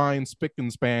versus Ryan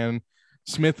Spickenspan.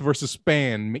 Smith versus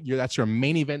Spann. That's your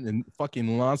main event in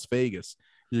fucking Las Vegas.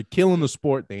 You're killing the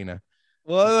sport, Dana.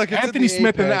 Well, Anthony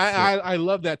Smith, and I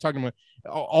love that, talking about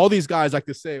all these guys like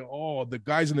to say, the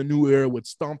guys in the new era would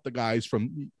stomp the guys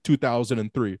from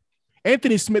 2003.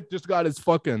 Anthony Smith just got his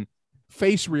fucking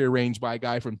face rearranged by a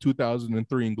guy from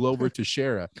 2003 in Glover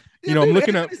Teixeira. I'm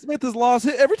looking at Smith has lost.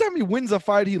 Every time he wins a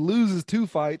fight, he loses 2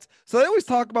 fights. So they always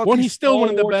talk about. Well, he's still one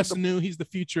of the best. He's the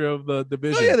future of the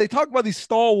division. Oh, yeah, they talk about these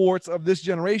stalwarts of this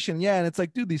generation. Yeah, and it's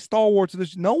like, dude, these stalwarts of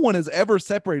this. No one has ever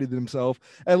separated himself.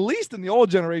 At least in the old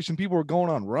generation, people were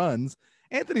going on runs.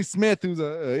 Anthony Smith, who's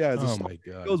my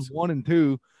God, goes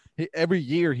 1-2. Every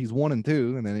year he's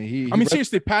 1-2, and then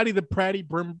seriously, Paddy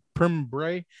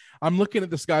Primbre. I'm looking at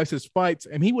this guy's fights,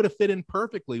 and he would have fit in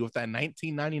perfectly with that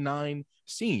 1999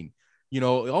 scene.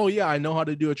 I know how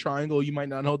to do a triangle. You might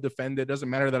not know how to defend it. Doesn't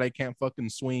matter that I can't fucking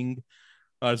swing.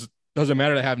 Doesn't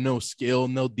matter to have no skill,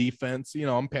 no defense.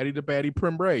 I'm Paddy the Baddy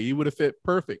Primbre. He would have fit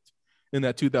perfect. in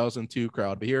that 2002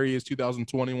 crowd. But here he is,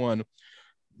 2021.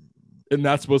 And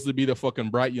that's supposed to be the fucking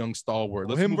bright young stalwart.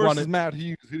 Well, Let's him move on. versus Matt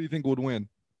Hughes. Who do you think would win?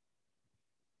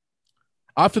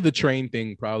 After the train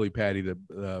thing, probably Patty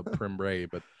the Prim Bray,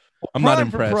 but I'm Prime not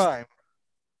impressed. For prime.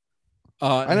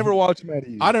 I never watched Matt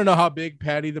Hughes. I don't know how big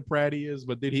Patty the Pratty is,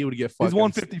 but he would get fucking. He's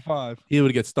 155. He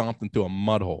would get stomped into a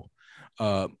mud hole.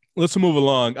 Let's move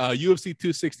along. UFC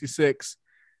 266.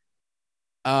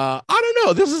 I don't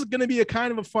know. This is going to be a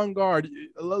kind of a fun guard.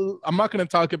 I'm not going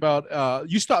to talk about.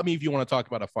 You stop me if you want to talk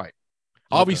about a fight.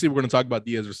 Obviously, we're going to talk about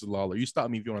Diaz versus Lawler. You stop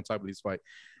me if you want to talk about this fight.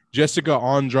 Jessica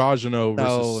Andrade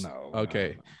versus. No.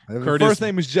 Okay. No. Curtis, first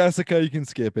name is Jessica. You can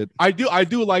skip it. I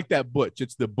do like that butch.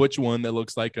 It's the butch one that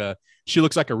looks like she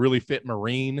looks like a really fit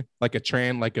Marine, like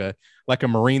a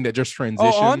Marine that just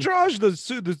transitioned. Oh, Andrade,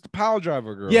 the power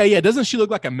driver girl. Yeah. Doesn't she look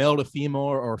like a male to female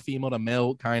or female to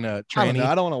male kind of tranny?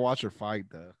 I don't want to watch her fight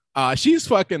though. She's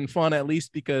fucking fun at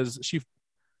least because she's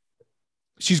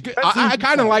good. I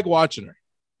kind of like watching her.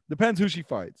 Depends who she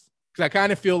fights. Because I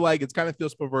kind of feel like it kind of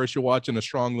feels perverse. You're watching a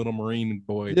strong little Marine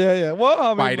boy, yeah. Well, I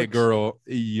mean, fight a girl,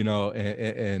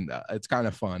 and it's kind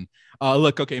of fun.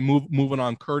 Look, okay, moving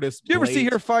on. Curtis, did you ever see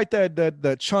her fight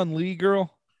that Chun Li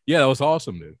girl? Yeah, that was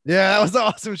awesome, dude. Yeah, that was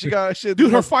awesome. She got shit,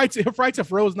 dude. Her fights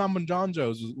of Rose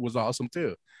Namajunas was awesome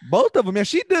too. Both of them, yeah.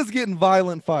 She does get in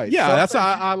violent fights. Yeah, so that's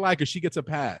how I like her. She gets a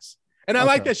pass, and I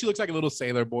like that she looks like a little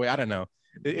sailor boy. I don't know.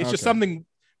 It's just something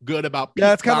good about.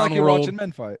 Yeah, it's kind of like you're watching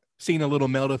men fight. Seen a little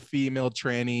male to female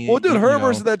tranny. Well, dude, her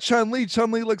versus that Chun Li.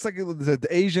 Chun Li looks like the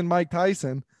Asian Mike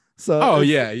Tyson. So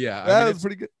yeah. That was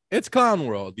pretty good. It's clown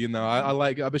world,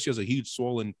 I bet she has a huge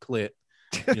swollen clit.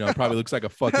 Probably looks like a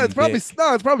fucking. It's probably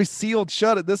sealed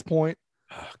shut at this point.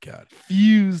 Oh God,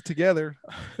 fused together.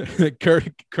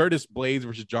 Curtis Blades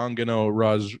versus John Gano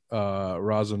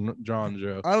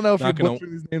Razanjanjo. I don't know if you're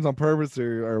butchering these names on purpose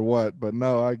or what, but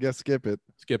no, I guess skip it.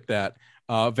 Skip that.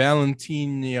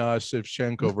 Valentina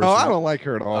Shevchenko versus. Oh, I don't like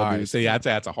her at all. All right, so yeah,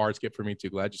 that's a hard skip for me too.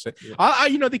 Glad you said.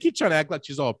 Yeah. They keep trying to act like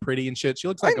she's all pretty and shit. She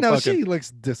looks like she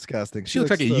looks disgusting. She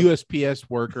looks like a USPS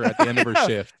worker at the end of her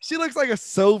shift. She looks like a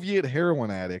Soviet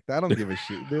heroin addict. I don't give a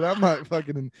shit, dude. I'm not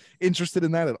fucking interested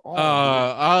in that at all.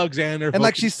 Alexander, and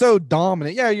like she's so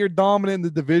dominant. Yeah, you're dominant in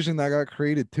the division that got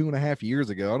created 2.5 years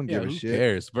ago. I don't give a shit. Who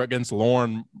cares? Against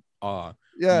Lauren, dude.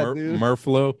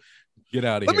 Murflo. Get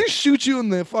out of here. Let me shoot you in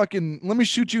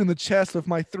the chest with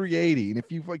my 380. And if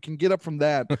you can get up from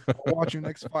that, I'll watch your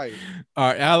next fight. All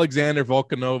right, Alexander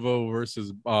Volkanovo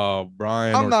versus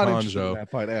Brian I'm not Ortonjo. interested in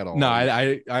that fight at all. No,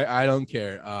 I don't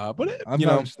care. But I'm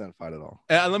not interested in that fight at all.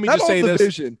 Let me just say this.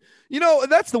 Division.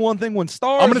 That's the one thing when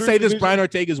stars. I'm going to say this: Brian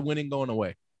Ortega is winning going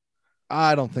away.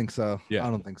 I don't think so. Yeah. I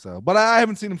don't think so. But I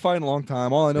haven't seen him fight in a long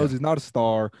time. All I know is he's not a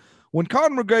star. When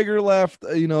Conor McGregor left,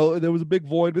 there was a big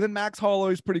void, but then Max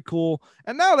Holloway's pretty cool.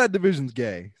 And now that division's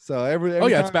gay. So every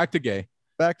it's back to gay.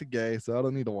 Back to gay, so I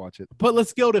don't need to watch it. But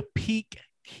let's go to Peak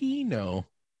Kino.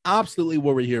 Absolutely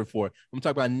what we're here for. I'm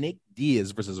talking about Nick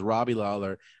Diaz versus Robbie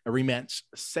Lawler, a rematch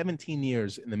 17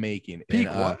 years in the making. Peak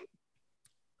what?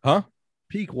 Huh?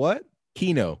 Peak what?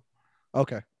 Kino.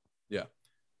 Okay. Yeah.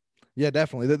 Yeah,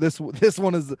 definitely. This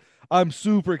one is. I'm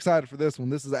super excited for this one.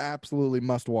 This is absolutely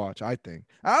must watch. I think.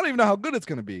 I don't even know how good it's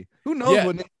going to be. Who knows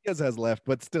what Nick Diaz has left?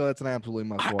 But still, it's an absolutely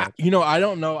must watch. I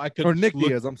don't know.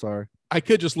 Diaz. I'm sorry. I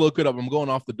could just look it up. I'm going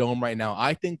off the dome right now.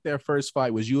 I think their first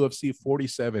fight was UFC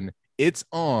 47. It's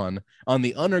on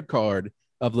the undercard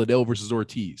of Liddell versus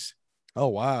Ortiz. Oh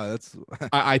wow, that's.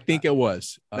 I think it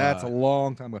was. That's a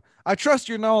long time ago. I trust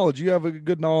your knowledge. You have a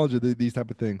good knowledge of these type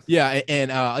of things. Yeah,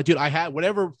 and dude, I had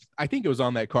whatever. I think it was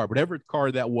on that card, whatever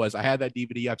card that was. I had that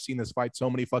DVD. I've seen this fight so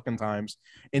many fucking times.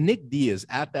 And Nick Diaz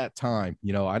at that time,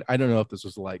 I don't know if this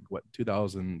was like what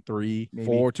 2003, maybe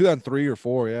 2003 or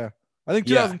 4. Yeah, I think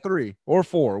 2003 or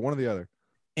 4, one or the other.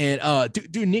 And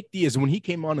dude, Nick Diaz, when he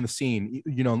came on in the scene,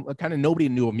 kind of nobody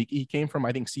knew him. He came from,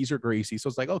 I think, Cesar Gracie. So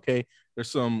it's like, okay,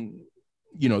 there's some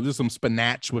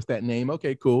spinach with that name.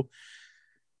 Okay, cool.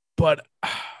 But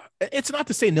it's not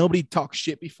to say nobody talked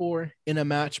shit before in a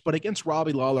match, but against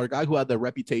Robbie Lawler, a guy who had the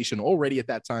reputation already at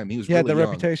that time, he was really the young.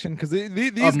 Reputation because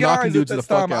these guys at this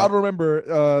time, I don't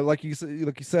remember. Like you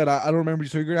said, I don't remember.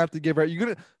 So you're gonna have to you're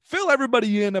gonna fill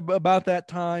everybody in about that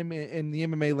time in the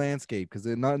MMA landscape because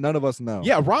none of us know.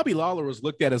 Yeah, Robbie Lawler was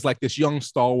looked at as like this young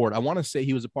stalwart. I want to say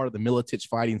he was a part of the Miletich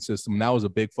fighting system. That was a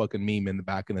big fucking meme in the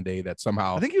back in the day. That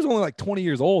somehow I think he was only like 20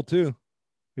 years old too.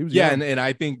 He was young. And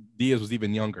I think Diaz was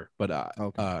even younger, but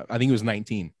I think he was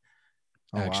 19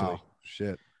 actually. Wow.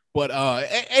 Shit. But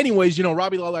anyways,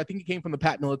 Robbie Lawler, I think he came from the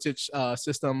Pat Miletich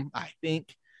system, I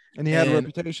think. And he had a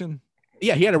reputation.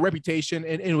 Yeah, he had a reputation,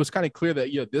 and it was kind of clear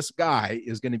that this guy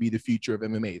is going to be the future of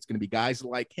MMA. It's going to be guys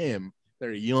like him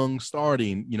they're young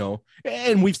starting, you know,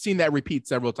 and we've seen that repeat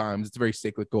several times. It's very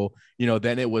cyclical, you know.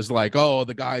 Then it was like, oh,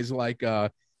 the guy's like,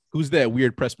 who's that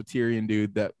weird Presbyterian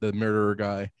dude, that the murderer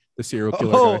guy, the serial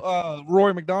killer guy?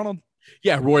 Roy McDonald.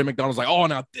 Yeah, Roy McDonald's like, oh,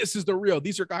 now this is the real.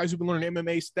 These are guys who've been learning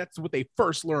MMA. That's what they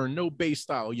first learned. No base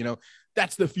style, you know.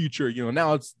 That's the future, you know.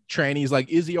 Now it's trannies like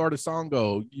Izzy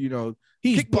Artisongo, you know.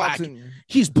 He's black.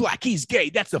 He's black. He's gay.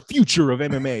 That's the future of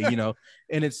MMA, you know.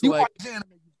 And it's like, you've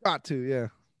got to, yeah.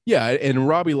 Yeah, and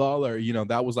Robbie Lawler, you know,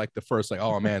 that was like the first, like,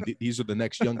 oh man, these are the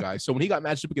next young guys. So when he got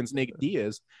matched up against Nick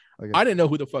Diaz, I didn't know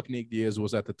who the fuck Nick Diaz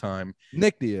was at the time.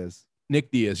 Nick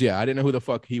Diaz, yeah, I didn't know who the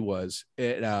fuck he was.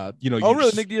 You know, oh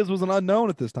really? Nick Diaz was an unknown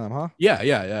at this time, huh?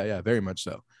 Yeah, very much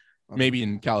so. Okay. Maybe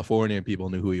in California people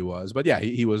knew who he was, but yeah,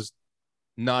 he was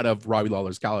not of Robbie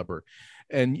Lawler's caliber.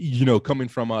 And, you know, coming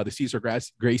from the Cesar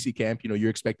Gracie camp, you know, you're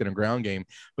expecting a ground game.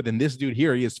 But then this dude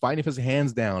here, he is fighting his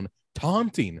hands down,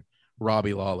 taunting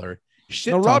Robbie Lawler.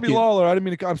 Robbie Lawler, I didn't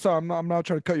mean to, I'm sorry, I'm not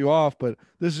trying to cut you off, but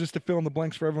this is just to fill in the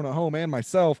blanks for everyone at home and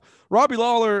myself. Robbie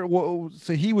Lawler,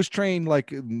 so he was trained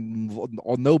like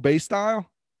on no base style?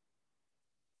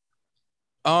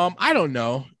 I don't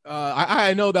know.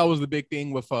 I know that was the big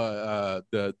thing with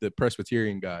the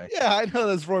Presbyterian guy. Yeah, I know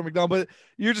that's Roy McDonald, but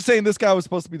you're just saying this guy was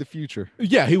supposed to be the future.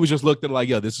 Yeah, he was just looked at like,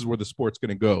 yeah, this is where the sport's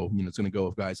gonna go. You know, it's gonna go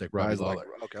with guys like Robbie Lawler.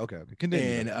 Like, okay.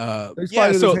 Continue. And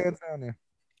yeah, so his hands down there.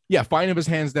 Yeah, fighting his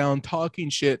hands down, talking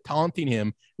shit, taunting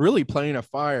him, really playing a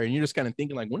fire, and you're just kind of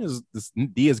thinking like, when is this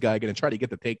Diaz guy gonna try to get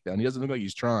the takedown? He doesn't look like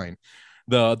he's trying.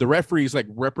 The referee's like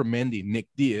reprimanding Nick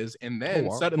Diaz, and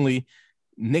then suddenly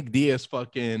Nick Diaz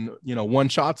fucking, you know, one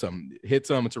shots him, hits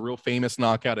him. It's a real famous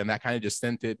knockout, and that kind of just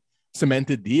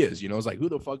cemented Diaz. You know, it's like, who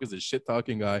the fuck is this shit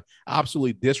talking guy?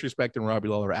 Absolutely disrespecting Robbie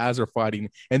Lawler as they're fighting,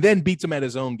 and then beats him at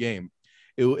his own game.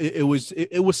 It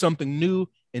was something new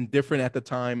and different at the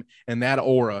time, and that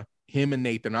aura, him and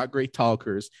Nate, they're not great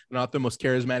talkers, they're not the most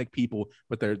charismatic people,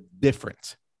 but they're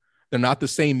different. They're not the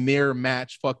same mirror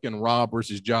match fucking Rob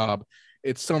versus Job.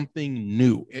 It's something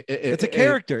new. It's a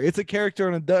character. It's a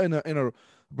character in a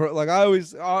like I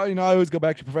always go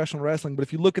back to professional wrestling, but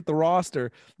if you look at the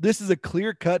roster, this is a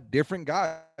clear-cut different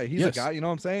guy. He's a guy, you know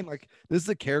what I'm saying? Like, this is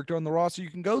a character on the roster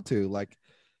you can go to. Like,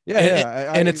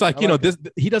 and it's like, you know, this,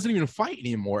 he doesn't even fight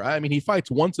anymore. I mean, he fights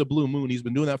once a blue moon. He's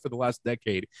been doing that for the last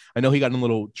decade. I know he got in a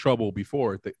little trouble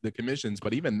before the commissions,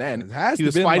 but even then he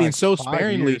was fighting like so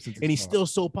sparingly, and he's still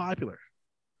so popular.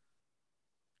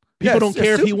 People don't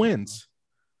care if he wins.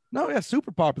 No, yeah,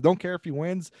 super popular. Don't care if he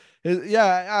wins.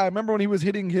 I remember when he was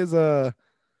hitting his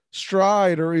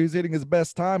stride, or he was hitting his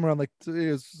best time around like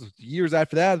years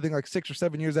after that. I think like 6 or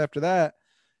 7 years after that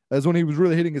is when he was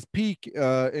really hitting his peak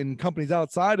in companies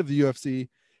outside of the UFC.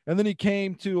 And then he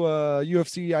came to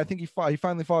UFC. I think he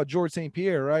finally fought George St.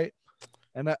 Pierre, right?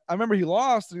 And I remember he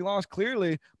lost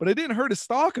clearly, but it didn't hurt his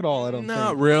stock at all. I don't think.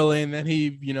 Not really. And then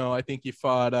he, you know, I think he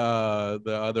fought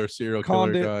the other serial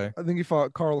killer guy. I think he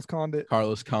fought Carlos Condit.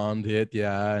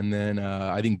 Yeah. And then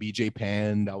I think BJ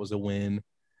Penn, that was a win.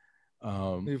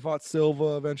 He fought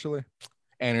Silva eventually.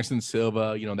 Anderson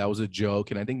Silva, you know, that was a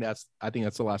joke. And I think that's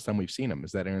the last time we've seen him,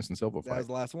 is that Anderson Silva fight. That was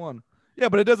the last one. Yeah,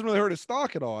 but it doesn't really hurt his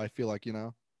stock at all, I feel like, you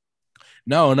know.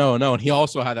 No. And he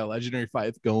also had that legendary fight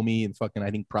with Gomi and fucking,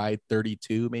 I think Pride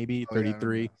 32, maybe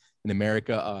 33 in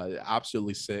America.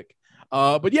 Absolutely sick.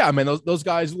 But yeah, man, those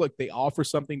guys, look, they offer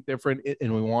something different,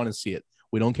 and we want to see it.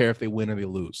 We don't care if they win or they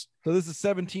lose. So this is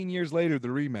 17 years later, the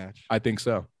rematch. I think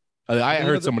so. I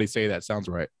heard somebody say that. Sounds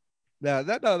right. Yeah,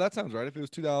 that sounds right. If it was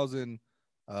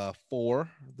 2004,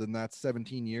 then that's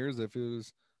 17 years. If it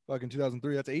was fucking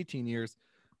 2003, that's 18 years.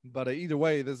 But either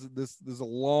way, this is a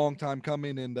long time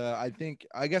coming, and I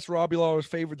guess Robbie Lawler was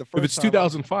favored the first. If it's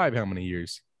 2005, how many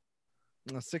years?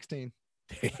 16.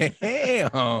 Damn,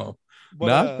 but,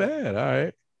 not bad. All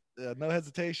right. Yeah, no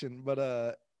hesitation.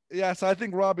 But yeah, so I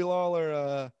think Robbie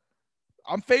Lawler.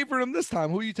 I'm favoring him this time.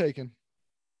 Who are you taking?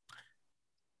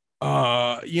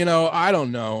 You know, I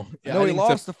don't know. I know he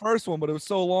lost the first one, but it was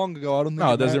so long ago. I don't know.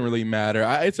 No, it doesn't really matter.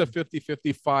 It's a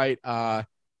 50-50 fight.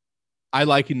 I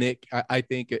like Nick. I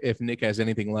think if Nick has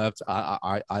anything left,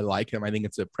 I like him. I think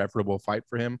it's a preferable fight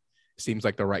for him. Seems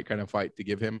like the right kind of fight to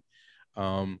give him.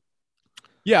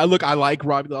 Yeah, look, I like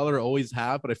Robbie Lawler, always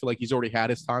have, but I feel like he's already had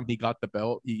his time. He got the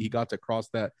belt. He got to cross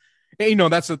that. And, you know,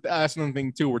 that's another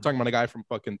thing too. We're talking about a guy from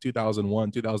fucking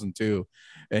 2001, 2002,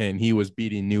 and he was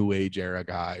beating new age era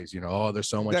guys. You know, oh, they're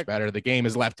so much better. The game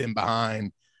has left him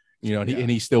behind. You know, and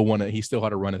he still won it. He still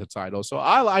had a run at the title. So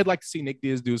I'd like to see Nick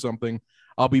Diaz do something.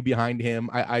 I'll be behind him.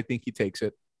 I think he takes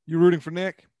it. You're rooting for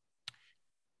Nick?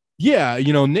 Yeah,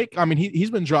 you know, Nick, I mean,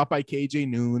 he's been dropped by KJ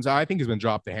Noons. I think he's been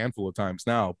dropped a handful of times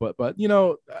now. But you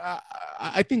know,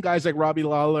 I think guys like Robbie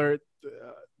Lawler,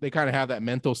 they kind of have that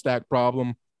mental stack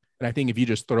problem. And I think if you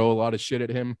just throw a lot of shit at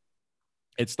him,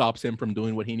 it stops him from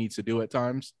doing what he needs to do at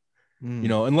times. You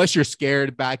know, unless you're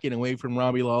scared backing away from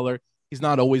Robbie Lawler, he's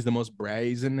not always the most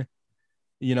brazen.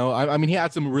 You know, I mean, he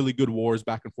had some really good wars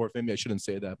back and forth. Maybe I shouldn't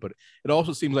say that, but it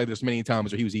also seems like there's many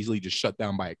times where he was easily just shut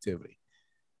down by activity.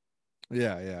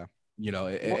 Yeah. You know,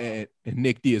 and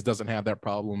Nick Diaz doesn't have that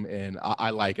problem, and I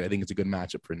like it. I think it's a good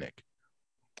matchup for Nick.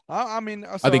 I mean,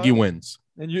 so I think he wins.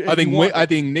 I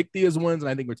think Nick Diaz wins, and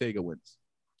I think Ortega wins.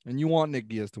 And you want Nick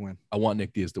Diaz to win? I want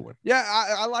Nick Diaz to win. Yeah,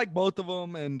 I like both of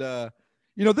them, and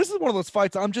you know, this is one of those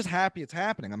fights. I'm just happy it's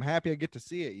happening. I'm happy I get to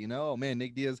see it. You know, oh, man,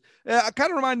 Nick Diaz. I kind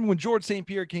of reminded me when George St.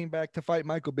 Pierre came back to fight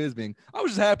Michael Bisping. I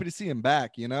was just happy to see him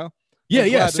back. You know.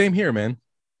 Yeah. Same here, man.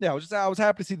 Yeah, I was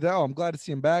happy to see that. Oh, I'm glad to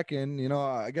see him back, and you know,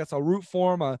 I guess I'll root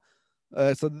for him.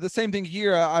 So the same thing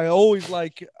here. I always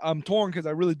like. I'm torn because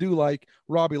I really do like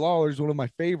Robbie Lawler. Is one of my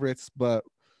favorites, but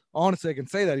honestly, I can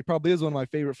say that he probably is one of my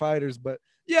favorite fighters. But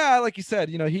yeah, like you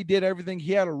said, you know, he did everything.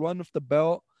 He had a run with the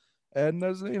belt, and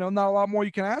there's, you know, not a lot more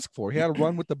you can ask for. He had a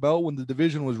run with the belt when the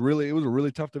division was it was a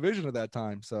really tough division at that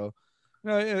time. So, you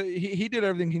know, he did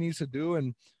everything he needs to do,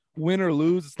 and win or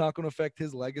lose, it's not going to affect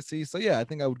his legacy. So yeah, I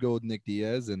think I would go with Nick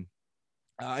Diaz, and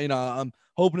you know, I'm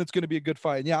hoping it's going to be a good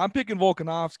fight. And yeah, I'm picking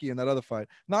Volkanovski in that other fight.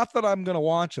 Not that I'm going to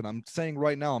watch it. I'm saying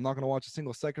right now, I'm not going to watch a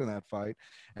single second of that fight.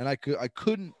 And I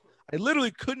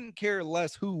literally couldn't care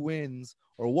less who wins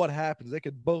or what happens. They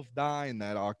could both die in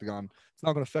that octagon. It's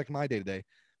not going to affect my day to day.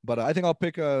 But I think I'll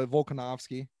pick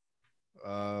Volkanovski.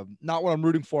 Not what I'm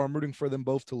rooting for. I'm rooting for them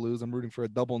both to lose. I'm rooting for a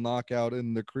double knockout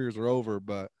and their careers are over.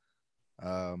 But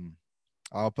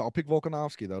I'll pick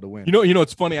Volkanovski though to win. You know,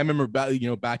 it's funny. I remember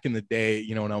back in the day,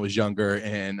 you know, when I was younger,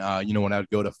 and you know, when I would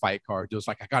go to fight cards, it was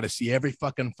like I got to see every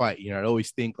fucking fight. You know, I'd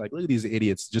always think like, look at these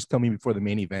idiots just coming before the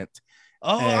main event.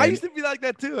 Oh, and I used to be like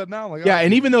that too, and now I'm like, yeah.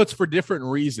 And even though it's for different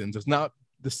reasons, it's not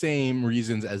the same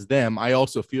reasons as them. I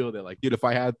also feel that, like, dude, if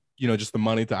I had, you know, just the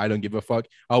money to, I don't give a fuck,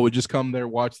 I would just come there,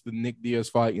 watch the Nick Diaz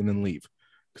fight, and then leave,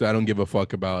 because I don't give a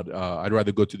fuck about. I'd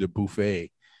rather go to the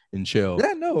buffet and chill.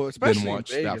 Yeah, no, especially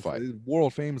watch that fight.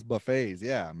 World famous buffets.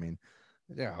 Yeah, I mean,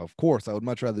 yeah, of course, I would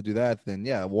much rather do that than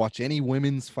watch any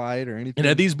women's fight or anything. And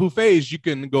at these buffets, you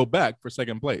can go back for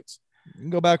second plates. You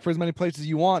can go back for as many places as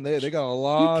you want. They got a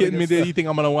lot. You kidding me? Do you think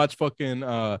I'm gonna watch fucking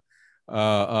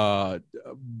Brian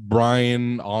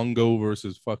Ongo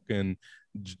versus fucking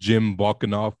Jim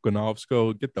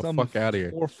Bokanovsko? Get the fuck out of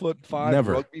here. 4'5"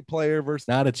 Never. Rugby player versus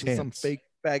not a chance. Some fake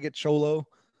faggot cholo,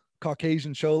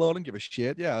 Caucasian cholo. I don't give a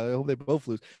shit. Yeah, I hope they both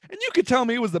lose. And you could tell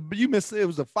me it was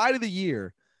the fight of the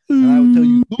year. And I would tell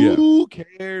you, who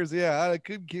cares? Yeah, I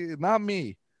could, not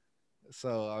me.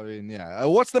 So I mean, yeah.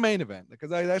 What's the main event?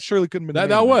 Because that surely couldn't be.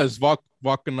 That was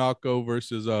Vakanako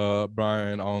versus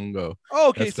Brian Ongo. Oh,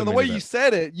 okay, so the way you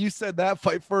said it, you said that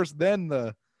fight first, then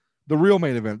the real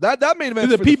main event. That main event,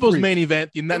 the people's main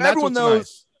event. And that's everyone knows.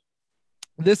 Nice.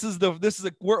 This is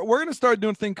we're gonna start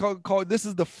doing a thing called this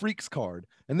is the Freaks card,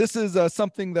 and this is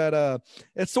something that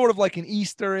it's sort of like an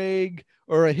Easter egg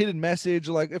or a hidden message.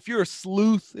 Like if you're a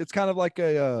sleuth, it's kind of like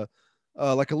a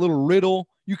little riddle.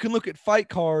 You can look at fight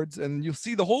cards and you'll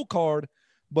see the whole card,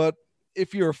 but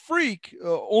if you're a freak,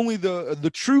 only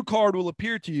the true card will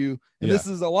appear to you. And this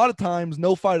is a lot of times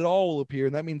no fight at all will appear,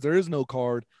 and that means there is no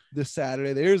card this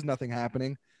Saturday. There is nothing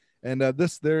happening. And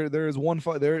there is one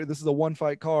fight there. This is a one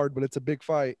fight card, but it's a big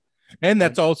fight. And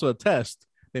that's also a test.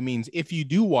 That means if you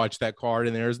do watch that card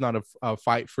and there's not a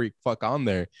fight freak fuck on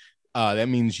there, that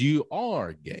means you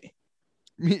are gay.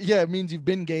 Yeah, it means you've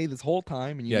been gay this whole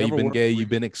time. And you've been gay. You've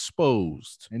been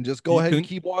exposed. And just go ahead and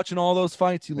keep watching all those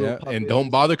fights, you little puppy. And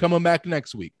don't bother coming back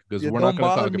next week, because we're not going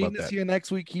to talk about that. See you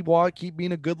next week. Keep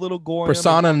being a good little goy.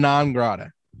 Persona non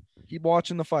grata. Keep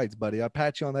watching the fights, buddy. I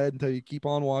pat you on the head until you keep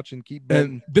on watching. Keep betting.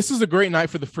 And this is a great night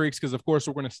for the freaks, because of course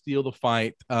we're going to steal the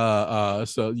fight.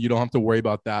 So you don't have to worry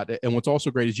about that. And what's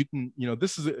also great is you can,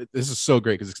 this is so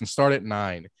great because it can start at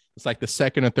 9. It's like the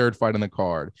second or third fight on the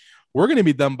card. We're going to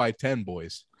be done by 10,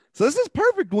 boys. So this is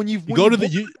perfect when you go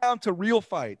down to real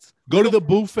fights. Go to the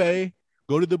buffet.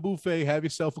 Go to the buffet. Have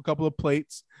yourself a couple of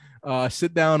plates.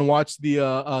 Sit down and watch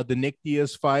the Nick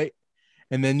Diaz fight,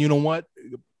 and then you know what?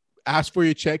 Ask for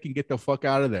your check and get the fuck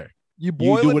out of there. You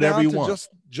do whatever you want.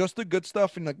 Just the good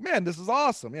stuff, and like, man, this is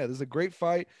awesome. Yeah, this is a great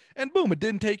fight. And boom, it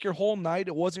didn't take your whole night.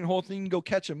 It wasn't your whole thing. You can go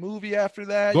catch a movie after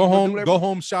that. Go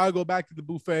home, shower, go back to the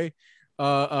buffet.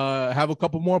 Have a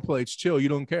couple more plates. Chill. You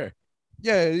don't care.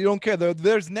 Yeah, you don't care.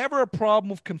 There's never a problem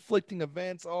with conflicting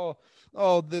events.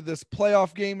 This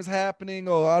playoff game is happening.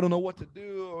 Oh, I don't know what to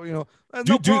do. Or, no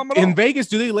problem at all. In Vegas,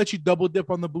 do they let you double dip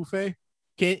on the buffet?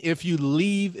 If you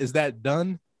leave, is that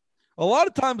done? A lot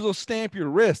of times they'll stamp your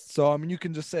wrist. So I mean, you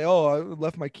can just say, "Oh, I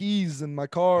left my keys in my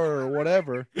car or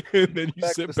whatever," And then you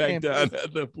back to sit the back stamped down wrist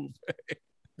at the buffet.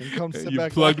 and come sit You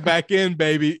back plugged down. back in,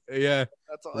 baby. Yeah.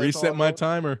 That's all Reset it my was.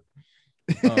 timer.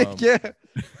 Yeah.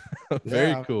 Very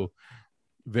Yeah. cool.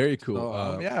 Very cool.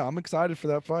 So, yeah, I'm excited for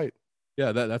that fight.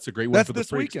 Yeah, that's a great win That's for the this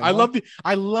freaks. weekend, I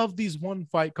huh? love these one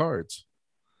fight cards.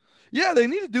 Yeah, they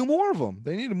need to do more of them.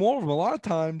 They need more of them. A lot of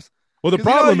times, Well, the 'cause,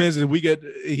 you know, problem is we get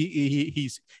he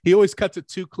always cuts it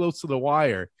too close to the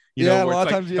wire. You know, yeah, a where lot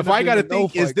it's of like, times you if end up I got to doing a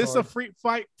think, is no-fight this a card. free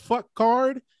fight fuck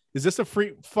card? Is this a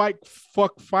free fight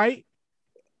fuck fight?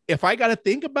 If I got to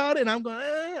think about it, and I'm going,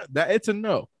 that it's a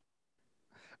no.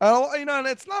 You know, and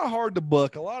it's not hard to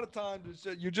book. A lot of times, it's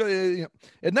just, you're just you know,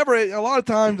 it never. A lot of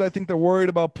times, I think they're worried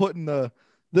about putting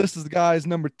this is the guy's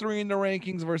number 3 in the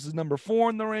rankings versus number 4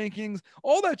 in the rankings.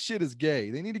 All that shit is gay.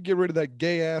 They need to get rid of that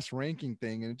gay ass ranking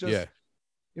thing. And it just, Yeah.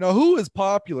 you know, who is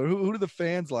popular? Who do the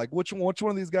fans like? Which one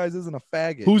of these guys isn't a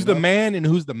faggot? Who's you the know? man and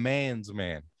who's the man's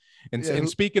man? And, Yeah, and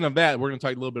speaking of that, we're going to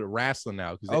talk a little bit of wrestling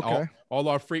now because Okay. all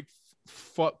our freak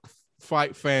fuck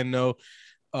fight fan know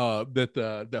that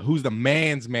the who's the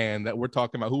man's man that we're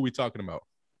talking about. Who are we talking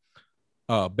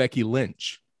about? Becky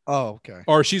Lynch. Oh, okay.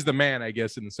 Or she's the man, I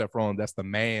guess, in the Seth Rollins. That's the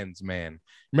man's man.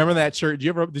 Remember that shirt?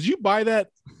 Did you buy that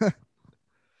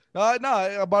No,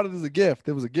 I bought it as a gift.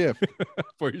 It was a gift.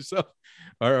 for yourself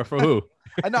or for who?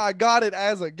 I know I got it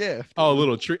as a gift. Oh, a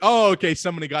little treat. Oh, okay.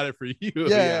 Somebody got it for you.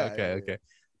 Yeah, Okay. yeah.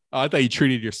 Oh, I thought you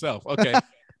treated yourself. Okay.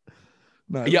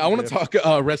 No, it Yeah, I was a want to gift.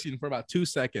 talk wrestling for about 2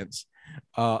 seconds.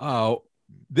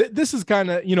 This is kind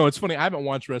of, it's funny. I haven't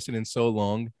watched wrestling in so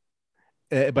long,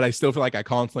 but I still feel like I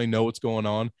constantly know what's going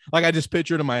on. Like I just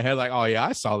pictured in my head, like, oh yeah,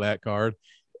 I saw that card.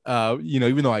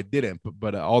 Even though I didn't,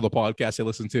 but all the podcasts I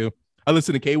listen to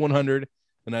K100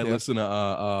 and I listen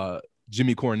to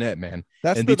Jimmy Cornette, man.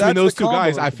 And between those two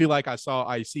guys, I feel like I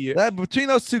see it. That between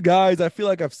those two guys, I feel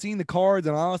like I've seen the cards,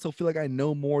 and I also feel like I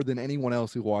know more than anyone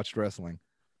else who watched wrestling.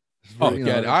 Oh,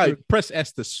 yeah. I press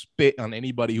S to spit on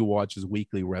anybody who watches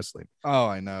weekly wrestling. Oh,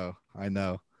 I know.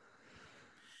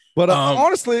 But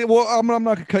honestly, well, I'm not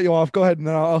gonna cut you off. Go ahead, and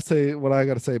then I'll say what I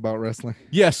got to say about wrestling.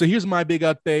 Yeah. So here's my big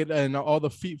update, and all the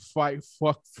fight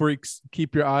fuck freaks,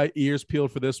 keep your ears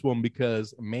peeled for this one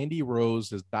because Mandy Rose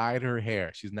has dyed her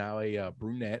hair. She's now a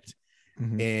brunette,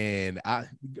 and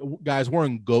guys, we're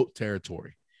in GOAT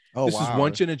territory. Oh, this wow. is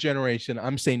once in a generation.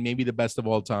 I'm saying maybe the best of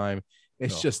all time.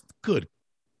 It's just good.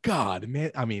 God,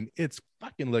 man. I mean, it's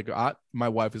fucking like my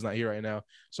wife is not here right now.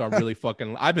 So I'm really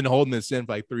I've been holding this in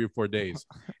for like 3 or 4 days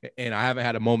and I haven't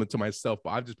had a moment to myself,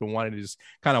 but I've just been wanting to just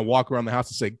kind of walk around the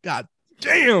house and say, God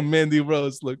damn, Mandy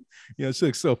Rose, she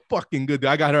looks so fucking good.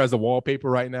 I got her as a wallpaper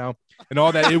right now and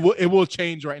all that. It will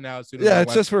change right now. As soon as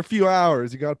it's just for a few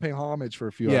hours. You got to pay homage for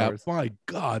a few hours. Yeah, my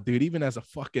God, dude. Even as a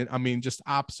just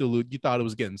absolute, you thought it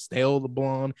was getting stale, the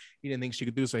blonde. You didn't think she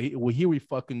could do so. Here we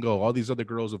fucking go. All these other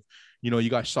girls of, you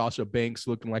got Sasha Banks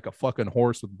looking like a fucking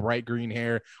horse with bright green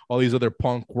hair. All these other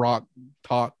punk rock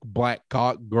talk black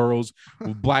cock girls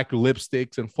with black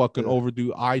lipsticks and fucking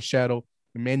overdue eyeshadow.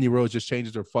 And Mandy Rose just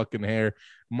changes her fucking hair.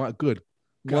 My good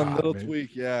God, one little man.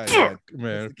 tweak, yeah.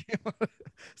 Man.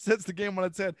 Sets the game on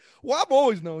its head. Well, I've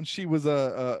always known she was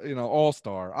a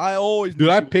all-star. I always Dude,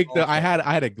 I picked I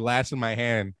had a glass in my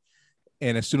hand,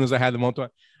 and as soon as I had the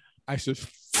moment, I said,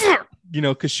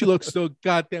 because she looks so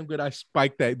goddamn good. I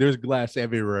spiked that. There's glass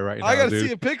everywhere right now. I gotta dude.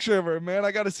 see a picture of her, man.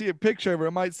 I gotta see a picture of her.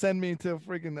 It might send me to a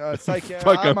freaking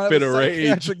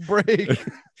psychiatric break.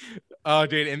 Oh,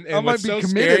 dude, and what's so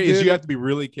scary is you have to be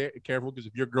really careful because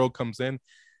if your girl comes in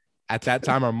at that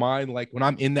time or mine, like when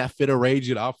I'm in that fit of rage,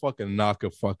 dude, I'll fucking knock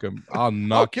her.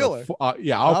 I'll kill her.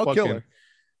 I'll fucking kill her.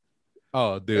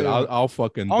 Oh, dude, I'll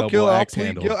fucking double axe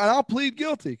handle. And I'll plead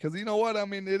guilty because you know what? I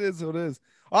mean, it is what it is.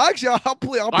 Actually, I'll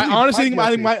plead. I honestly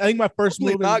think my first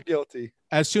move not guilty.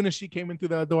 As soon as she came in through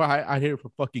that door, I'd hit her for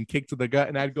fucking kick to the gut,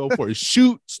 and I'd go for a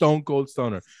shoot Stone Cold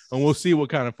Stunner, and we'll see what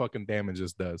kind of fucking damage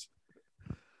this does.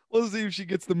 We'll see if she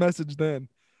gets the message then.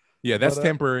 Yeah, that's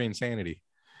temporary insanity.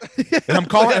 And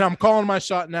I'm calling my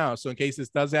shot now. So in case this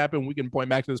does happen, we can point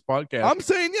back to this podcast. I'm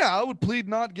saying, I would plead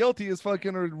not guilty as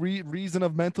fucking a reason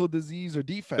of mental disease or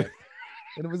defect.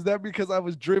 And was that because I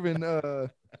was driven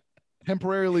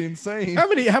temporarily insane? How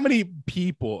many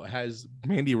people has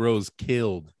Mandy Rose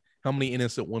killed? How many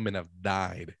innocent women have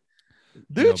died?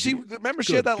 Dude, she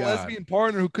had that lesbian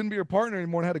partner who couldn't be her partner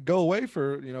anymore and had to go away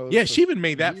for. Yeah, she even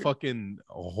made that fucking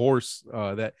horse.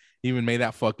 That even made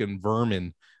that fucking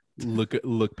vermin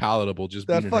look palatable. Just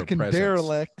that fucking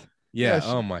derelict. Yeah.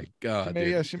 Oh my God.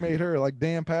 She made her like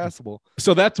damn passable.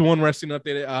 So that's one wrestling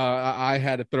update I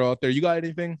had to throw out there. You got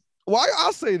anything? Well,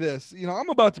 I'll say this. I'm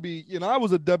about to be. I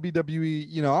was a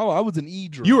WWE. I was an E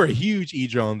You were drone. a huge E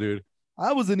drone, dude.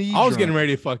 I was an E I was drone. getting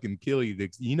ready to fucking kill you,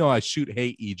 Dix. You know I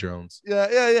hate E drones. Yeah,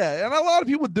 yeah, yeah. And a lot of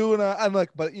people do, and like,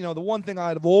 but the one thing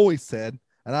I've always said,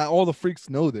 and all the freaks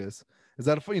know this, is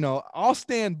that if I'll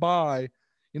stand by,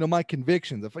 my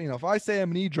convictions. If I say I'm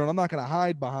an E drone, I'm not gonna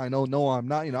hide behind. Oh no, I'm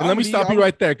not. And let me stop you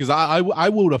right there, because I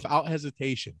would without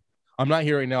hesitation. I'm not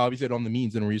here right now. Obviously, I don't have the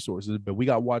means and resources, but we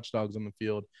got watchdogs on the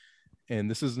field, and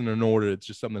this isn't an order. It's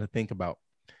just something to think about.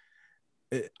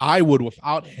 I would,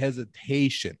 without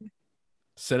hesitation,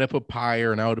 set up a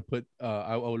pyre, and I would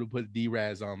have put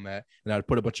D-Raz on that, and I'd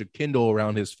put a bunch of Kindle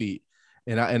around his feet,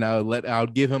 and I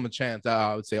would give him a chance.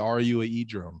 I would say, "Are you a E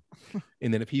drone?"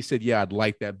 And then if he said, "Yeah, I'd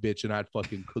like that bitch," and I'd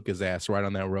fucking cook his ass right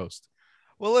on that roast.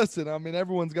 Well, listen, I mean,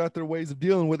 everyone's got their ways of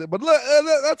dealing with it, but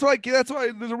that's why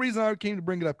there's a reason I came to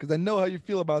bring it up, because I know how you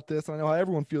feel about this. I know how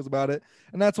everyone feels about it,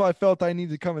 and that's why I felt I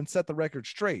needed to come and set the record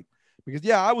straight. Because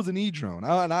yeah, I was an E drone,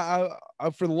 I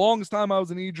for the longest time I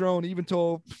was an E drone, even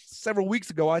till several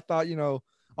weeks ago. I thought,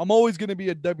 I'm always going to be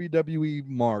a WWE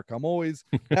mark.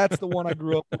 That's the one I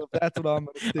grew up with. That's what I'm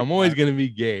going to stick I'm always going to be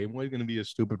gay. I'm always going to be a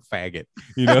stupid faggot,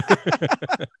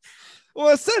 Well,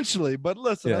 essentially, but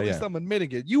listen, at least I'm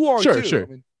admitting it. You are too. Sure. I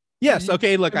mean, yes.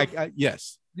 Okay. Look,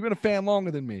 yes. You've been a fan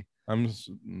longer than me. I'm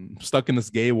stuck in this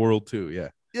gay world too. Yeah.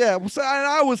 Yeah. Well, so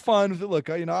I was fine with it. Look,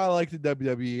 I like the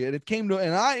WWE, and it came to,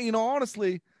 and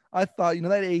honestly, I thought,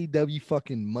 that AEW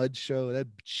fucking mud show, that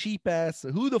cheap ass.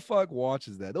 Who the fuck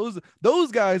watches that?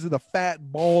 Those guys are the fat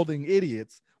balding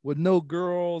idiots with no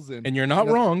girls, and you're not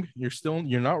wrong. You're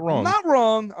not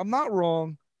wrong. I'm not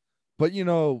wrong. But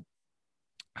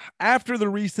after the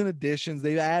recent additions,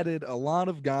 they've added a lot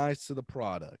of guys to the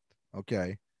product.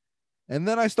 Okay. And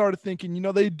then I started thinking,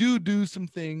 they do some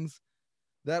things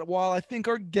that, while I think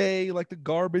are gay, like the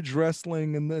garbage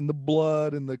wrestling and the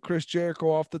blood and the Chris Jericho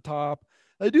off the top,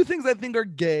 they do things I think are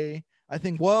gay. I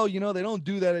think, well, they don't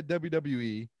do that at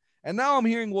WWE. And now I'm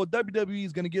hearing, well, WWE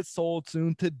is going to get sold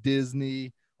soon to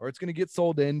Disney, or it's going to get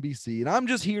sold to NBC. And I'm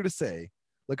just here to say,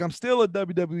 look, I'm still a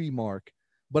WWE mark.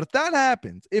 But if that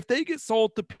happens, if they get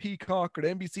sold to Peacock or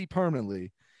to NBC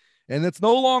permanently, and it's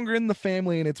no longer in the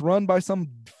family and it's run by some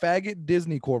faggot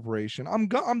Disney corporation, I'm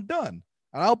done.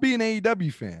 And I'll be an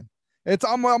AEW fan.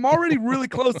 I'm already really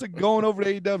close to going over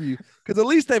to AEW, because at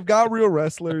least they've got real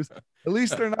wrestlers. At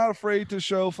least they're not afraid to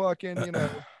show fucking,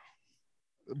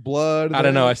 blood. I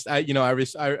don't know.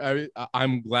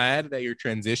 I'm glad that you're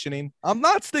transitioning. I'm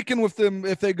not sticking with them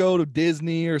if they go to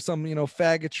Disney or some,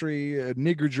 faggotry,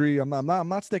 niggardry. I'm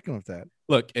not sticking with that.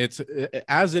 Look, it's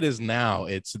as it is now.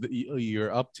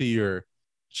 You're up to your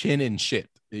chin in shit.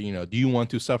 Do you want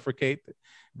to suffocate?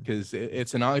 Because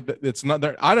it's not.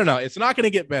 I don't know. It's not going to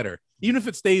get better. Even if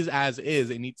it stays as is,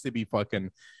 it needs to be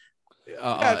fucking.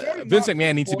 Vince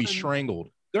McMahon needs to be strangled.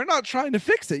 They're not trying to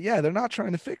fix it. Yeah, they're not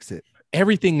trying to fix it.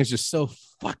 Everything is just so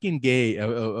fucking gay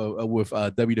with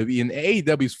WWE, and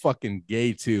AEW is fucking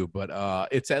gay too. But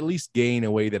it's at least gay in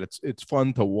a way that it's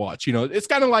fun to watch. It's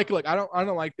kind of like I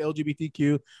don't like the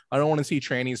LGBTQ. I don't want to see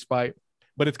trannies fight,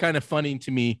 but it's kind of funny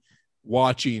to me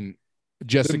watching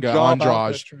Jessica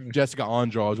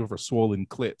Andrade with her swollen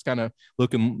clit. It's kind of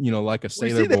looking like a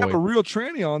sailor boy. They have a real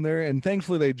tranny on there, and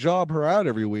thankfully they job her out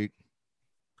every week.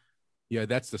 Yeah,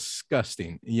 that's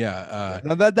disgusting. Yeah,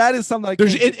 now that is something.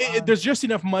 There's just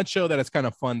enough mud show that it's kind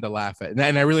of fun to laugh at, and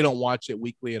I really don't watch it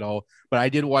weekly at all. But I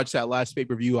did watch that last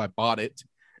pay-per-view. I bought it,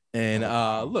 and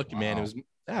look, man, it was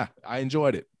I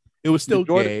enjoyed it. It was still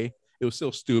gay. It was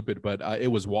still stupid, but it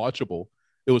was watchable.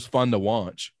 It was fun to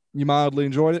watch. You mildly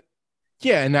enjoyed it?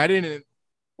 Yeah, and I didn't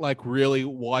really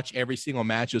watch every single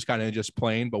match. It was kind of just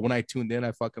plain, but when I tuned in,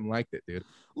 I fucking liked it, dude.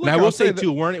 Look, and I will say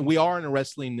too, we are in a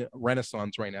wrestling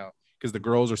renaissance right now, because the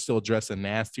girls are still dressing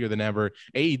nastier than ever.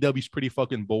 AEW's pretty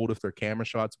fucking bold with their camera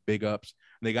shots, big ups.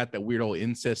 And they got that weird old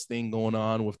incest thing going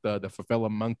on with the Favela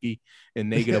Monkey in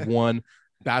 -1.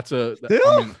 That's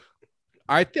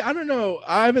I don't know.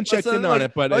 I haven't checked in on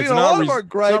it, but it's not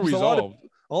resolved.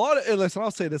 Listen,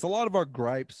 I'll say this. A lot of our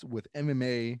gripes with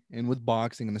MMA and with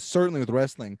boxing, and certainly with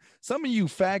wrestling, some of you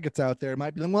faggots out there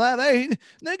might be like, well,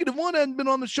 -1 hasn't been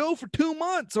on the show for 2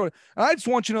 months. And I just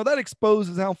want you to know that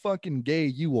exposes how fucking gay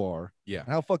you are. Yeah. And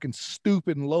how fucking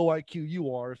stupid and low IQ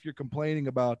you are if you're complaining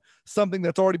about something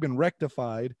that's already been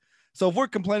rectified. So if we're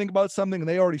complaining about something and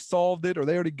they already solved it or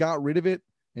they already got rid of it,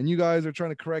 and you guys are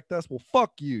trying to correct us, well,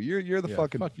 fuck you. You're the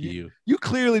fucking fuck you. You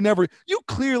clearly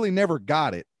never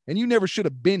got it. And you never should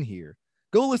have been here.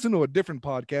 Go listen to a different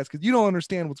podcast, because you don't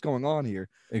understand what's going on here.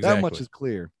 Exactly. That much is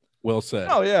clear. Well said.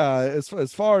 Oh yeah,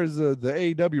 as far as the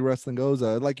AEW wrestling goes,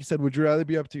 like you said, would you rather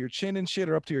be up to your chin and shit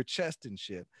or up to your chest and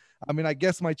shit? I mean, I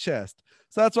guess my chest.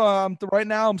 So that's why right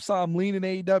now I'm leaning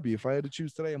AEW. If I had to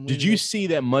choose today, I'm leaning. Did you see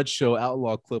that Mud Show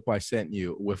Outlaw clip I sent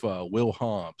you with Will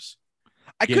Hobbs?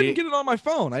 I couldn't get it on my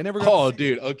phone. I never got Oh,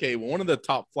 dude. Okay. Well, one of the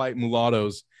top flight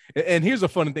mulattoes. And here's a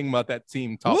funny thing about that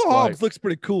team. Top Will flight. Hobbs looks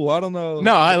pretty cool. I don't know.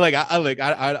 No,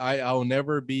 I'll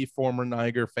never be former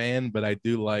Niger fan, but I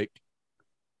do like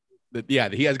that. Yeah,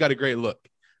 he has got a great look.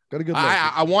 Got a good look.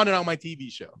 I want it on my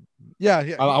TV show.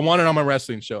 Yeah. I want it on my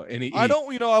wrestling show. And I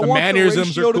don't, I want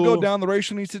mannerisms the ratio cool. to go down. The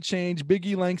ratio needs to change.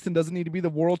 Biggie Langston doesn't need to be the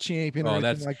world champion. Oh,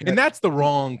 like that. And that's the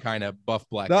wrong kind of buff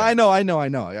black. No, guy. I know.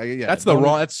 Yeah, that's the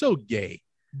wrong. That's so gay.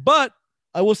 But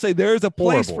I will say there's a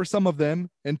place for some of them,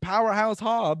 and Powerhouse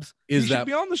Hobbs should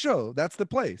be on the show. That's the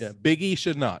place. Yeah, Big E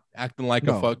should not acting like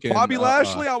a fucking Bobby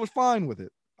Lashley. I was fine with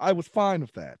it. I was fine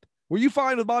with that. Were you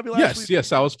fine with Bobby Lashley?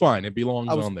 Yes, I was fine. It belongs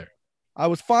on there. I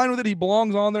was fine with it. He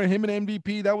belongs on there. Him and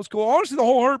MVP. That was cool. Honestly, the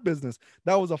whole Hurt business.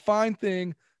 That was a fine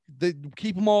thing. They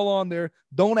keep them all on there.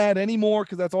 Don't add any more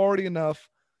because that's already enough.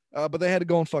 But they had to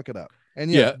go and fuck it up.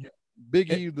 And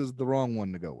Big E is the wrong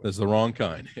one to go with. That's the wrong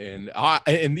kind.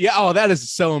 That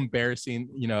is so embarrassing.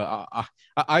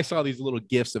 I saw these little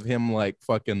gifs of him like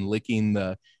fucking licking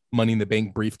the Money in the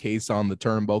Bank briefcase on the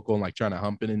turnbuckle and like trying to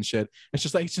hump it and shit. It's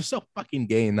just so fucking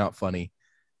gay and not funny.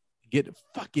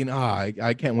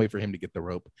 I can't wait for him to get the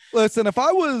rope. Listen,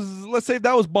 let's say if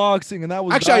that was boxing and that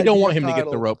was actually, I don't want him to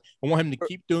get the rope. I want him to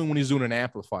keep doing what he's doing and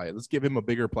amplify it. Let's give him a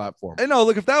bigger platform. I know.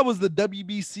 Look, if that was the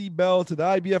WBC belt to the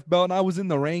IBF belt, and I was in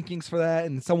the rankings for that,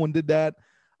 and someone did that,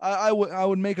 I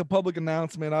would make a public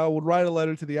announcement. I would write a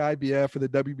letter to the IBF or the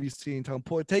WBC and tell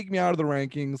them, take me out of the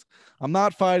rankings. I'm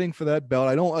not fighting for that belt.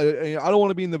 I don't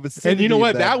want to be in the vicinity. And you know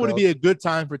what? That would be a good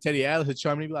time for Teddy Atlas to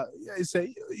chime in and be like,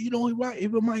 say,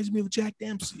 it reminds me of Jack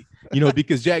Dempsey.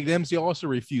 Because Jack Dempsey also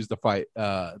refused to fight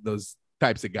those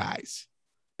types of guys.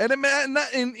 And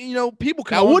people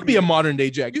can. That would be a modern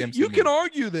day Jack Dempsey. You can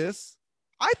argue this.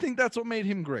 I think that's what made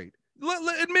him great.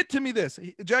 Admit to me this: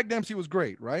 Jack Dempsey was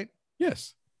great, right?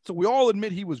 Yes. So we all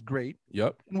admit he was great.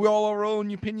 Yep. And we all have our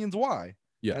own opinions why.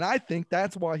 Yeah. And I think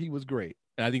that's why he was great.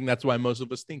 And I think that's why most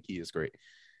of us think he is great.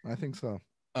 I think so.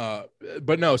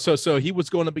 But no, so he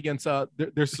was going up against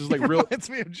there's this like real reminds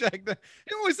me of Jack.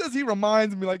 He always says he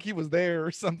reminds me like he was there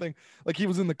or something, like he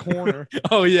was in the corner.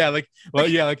 Oh yeah, like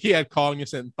he had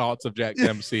cognizant thoughts of Jack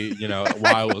Dempsey,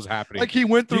 while it was happening. Like he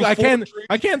went through. I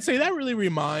can't say that really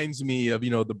reminds me of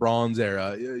the Bronze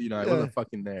Era. I wasn't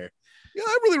fucking there. Yeah,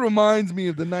 that really reminds me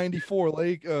of the '94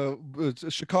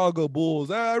 Chicago Bulls.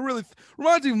 Really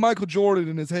reminds me of Michael Jordan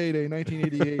in his heyday,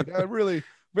 1988. Really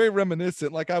very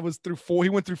reminiscent. Like I was through four. He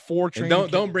went through four training.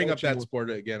 Don't bring up that sport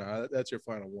again. That's your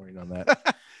final warning on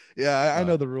that. Yeah, I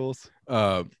know the rules.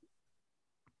 Yeah,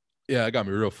 it got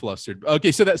me real flustered.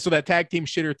 Okay, so that tag team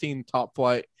shitter team Top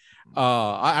Flight.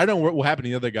 I don't know what happened to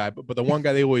the other guy, but the one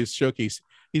guy they always showcase.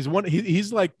 He's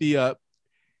like the.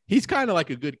 He's kind of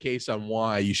like a good case on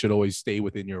why you should always stay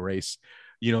within your race,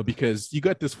 because you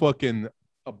got this fucking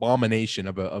abomination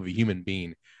of a human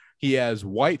being. He has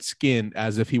white skin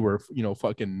as if he were,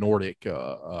 fucking Nordic.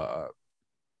 Then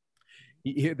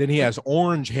he has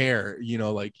orange hair,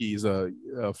 like he's a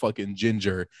fucking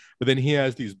ginger. But then he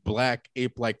has these black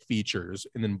ape-like features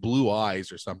and then blue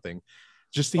eyes or something.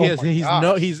 He's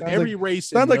every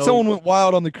race. Sounds like someone went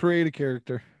wild on the creative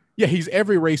character. Yeah, he's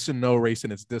every race and no race,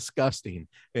 and it's disgusting.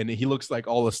 And he looks like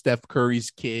all of Steph Curry's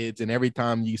kids. And every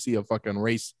time you see a fucking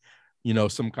race,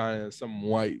 some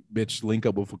white bitch link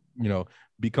up with,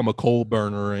 become a coal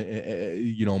burner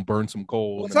and burn some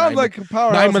coal. Well, it sounds like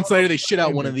 9 months later, they shit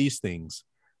out one of these things.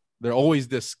 They're always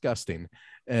disgusting.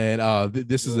 And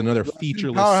this is another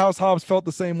featureless. Powerhouse Hobbs felt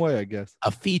the same way, I guess. A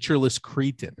featureless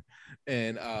cretin.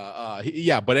 And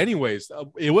but anyways,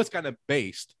 it was kind of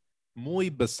based muy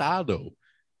basado.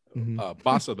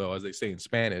 Basado, as they say in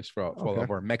Spanish, for all of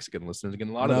our Mexican listeners. Again,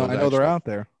 a lot of those. I know they're out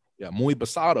there. Yeah, muy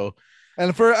basado.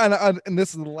 And and this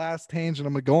is the last tangent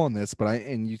I'm gonna go on this, but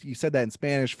you said that in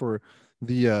Spanish for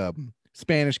the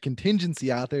Spanish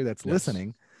contingency out there that's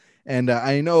listening. And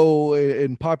I know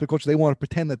in popular culture they want to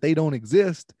pretend that they don't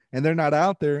exist and they're not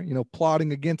out there,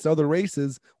 plotting against other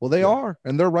races. Well, they are,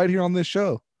 and they're right here on this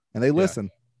show, and they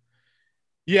listen.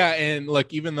 Yeah, and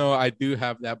like even though I do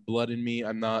have that blood in me,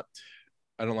 I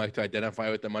don't like to identify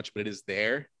with it much, but it is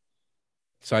there.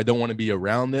 So I don't want to be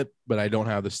around it, but I don't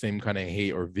have the same kind of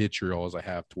hate or vitriol as I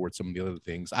have towards some of the other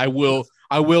things. I will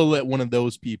let one of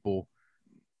those people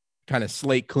kind of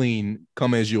slate clean,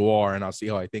 come as you are, and I'll see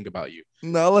how I think about you.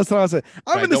 No, that's not what I said.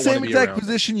 I'm in the same exact around.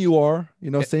 position you are.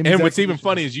 You know, same. And what's even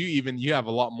funny is you have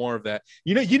a lot more of that.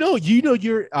 You're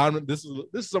this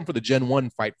is something for the Gen 1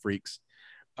 fight freaks.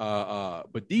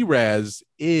 But D-Raz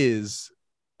is,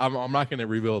 I'm not going to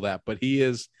reveal that, but he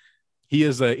is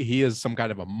some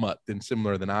kind of a mutt and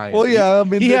similar than I am. Well, yeah, I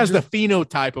mean, he has the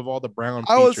phenotype of all the brown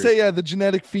I would features. say, yeah, the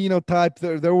genetic phenotype.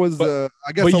 There was, I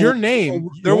guess, but your name,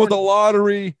 there was a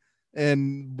lottery,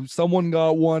 and someone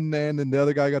got one end, and the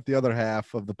other guy got the other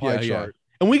half of the pie chart. Yeah.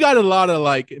 And we got a lot of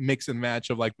like mix and match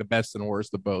of like the best and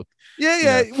worst of both.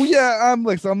 Yeah. Well, yeah.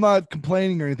 I'm not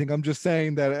complaining or anything. I'm just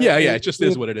saying that. It just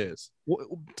is what it is.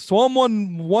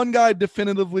 One guy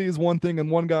definitively is one thing,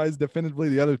 and one guy is definitively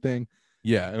the other thing.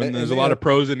 Yeah, and there's a lot of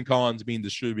pros and cons being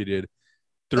distributed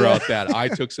throughout that. I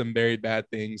took some very bad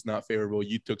things, not favorable.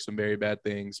 You took some very bad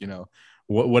things,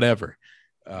 whatever.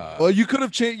 Well, you could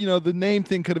have changed. The name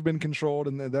thing could have been controlled,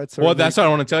 and that's what I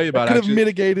want to tell you about. Could have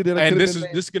mitigated it. And this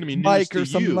is going to be news Mike to or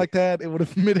something you. like that. It would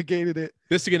have mitigated it.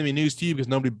 This is going to be news to you because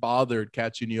nobody bothered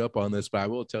catching you up on this. But I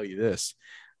will tell you this: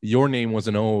 your name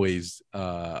wasn't always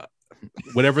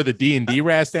whatever the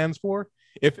D&D-Raz stands for.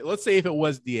 Let's say if it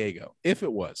was Diego, if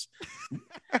it was,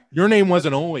 your name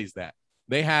wasn't always that.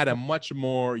 They had a much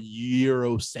more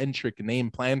Eurocentric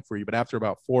name planned for you, but after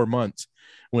about 4 months,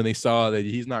 when they saw that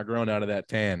he's not grown out of that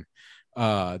tan,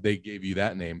 they gave you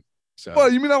that name. So,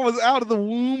 well, you mean I was out of the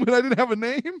womb and I didn't have a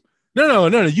name? No.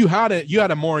 You had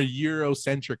a more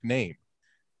Eurocentric name.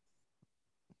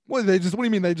 What do you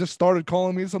mean? They just started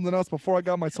calling me something else before I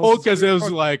got my social because it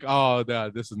was like,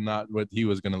 this is not what he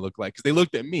was going to look like. Because they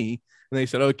looked at me and they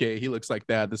said, okay, he looks like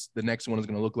that. The next one is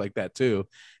going to look like that too.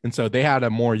 And so they had a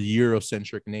more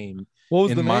Eurocentric name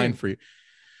in mind for you.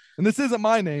 And this isn't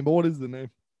my name, but what is the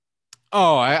name?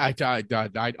 Oh, I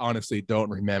honestly don't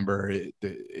remember.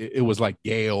 It was like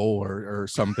Gale or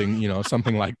something,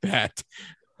 something like that.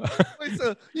 Wait,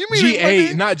 so you mean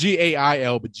G-A, not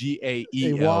G-A-I-L, but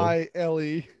G-A-E-L.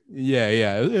 Y-L-E.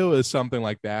 Yeah. It was something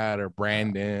like that, or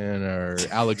Brandon or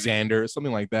Alexander,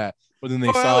 something like that. But then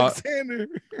they saw Alexander.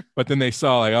 But then they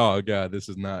saw like, oh god, this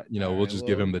is not, we'll just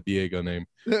give him the Diego name.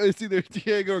 It's either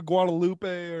Diego or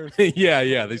Guadalupe or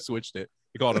yeah, they switched it.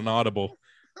 They called it an audible.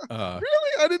 Really?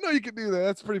 I didn't know you could do that.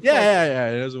 That's pretty funny. Yeah.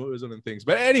 It was one of the things.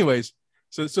 But anyways,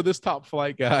 so this top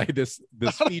flight guy, this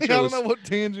featureless, I don't know what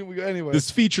tangent we got anyway.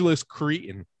 This featureless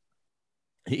cretin.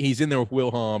 He's in there with Will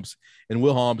Hobbs, and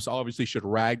Will Hobbs obviously should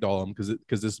ragdoll him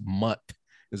because this mutt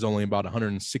is only about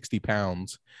 160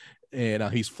 pounds, and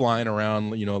he's flying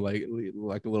around,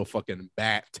 like a little fucking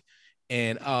bat.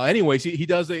 And anyways, he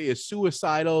does a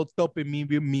suicidal tope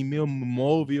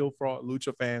movio for all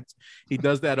Lucha fans. He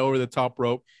does that over the top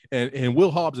rope, and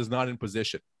Will Hobbs is not in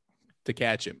position to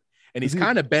catch him, and he's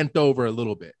kind of bent over a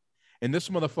little bit. And this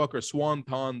motherfucker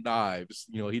swanton dives.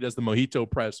 He does the mojito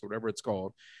press, whatever it's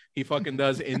called. He fucking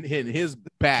does in his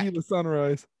back. The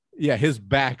sunrise. Yeah, his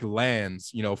back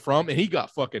lands, and he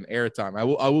got fucking airtime.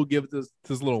 I will give this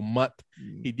little mutt.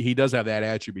 He does have that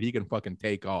attribute. He can fucking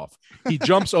take off. He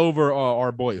jumps over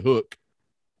our boy Hook.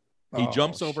 He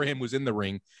jumps over him, who's in the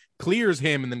ring, clears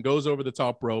him, and then goes over the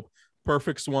top rope.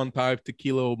 Perfect swan dive,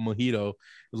 tequila mojito,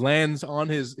 lands on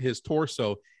his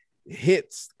torso,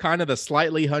 hits kind of the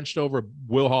slightly hunched over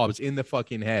Will Hobbs in the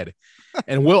fucking head.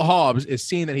 And Will Hobbs is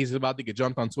seeing that he's about to get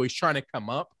jumped on, so he's trying to come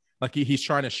up. Like he's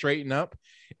trying to straighten up,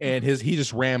 and he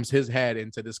just rams his head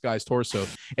into this guy's torso.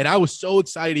 And I was so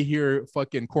excited to hear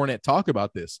fucking Cornette talk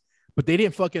about this, but they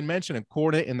didn't fucking mention it.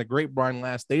 Cornette and the great Brian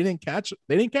Last, they didn't catch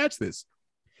this.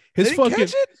 Catch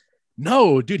it?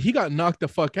 No, dude, he got knocked the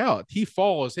fuck out. He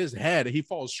falls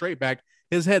straight back.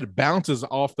 His head bounces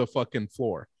off the fucking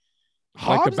floor.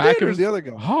 Hobbs, like the back of the other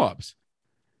guy. Hobbs.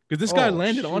 Because this guy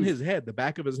landed on his head, the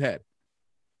back of his head.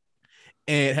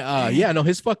 And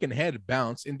his fucking head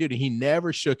bounced, and dude, he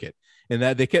never shook it. And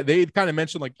that they kind of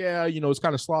mentioned like, it's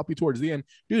kind of sloppy towards the end.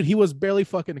 Dude, he was barely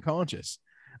fucking conscious.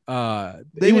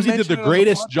 It was either the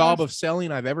greatest job of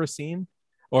selling I've ever seen,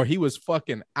 or he was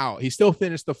fucking out. He still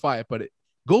finished the fight, but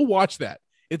go watch that.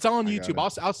 It's on YouTube.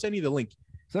 I'll send you the link.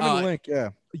 Send me the link.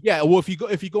 Yeah. Well, if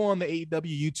you go on the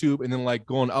AEW YouTube and then like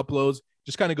go on uploads,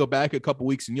 just kind of go back a couple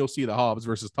weeks and you'll see the Hobbs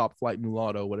versus Top Flight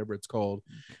Mulatto, whatever it's called.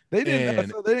 They didn't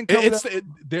cover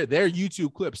their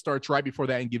YouTube clip starts right before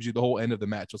that and gives you the whole end of the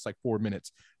match. It's like 4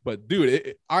 minutes. But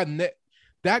dude,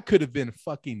 that could have been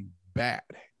fucking bad.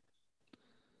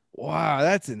 Wow,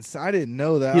 that's insane. I didn't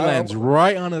know that. He lands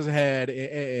right on his head,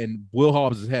 and Will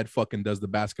Hobbs' head fucking does the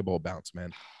basketball bounce,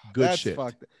 man. Good shit.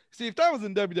 See, if that was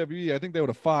in WWE, I think they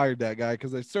would have fired that guy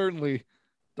because they certainly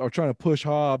are trying to push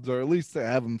Hobbs, or at least to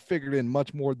have him figured in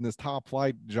much more than this top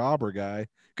flight jobber guy.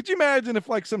 Could you imagine if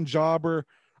like some jobber,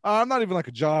 I'm not even like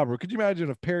a jobber. Could you imagine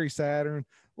if Perry Saturn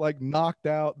like knocked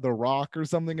out The Rock or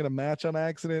something in a match on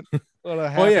accident?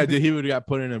 Oh yeah, dude, he would have got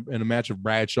put in a match of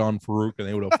Bradshaw and Farouk, and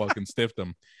they would have fucking stiffed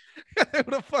him. They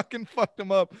would have fucking fucked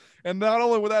him up. And not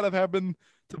only would that have happened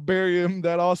to bury him,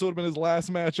 that also would have been his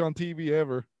last match on TV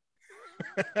ever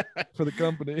for the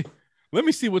company. Let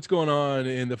me see what's going on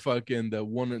in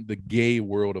the gay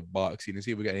world of boxing and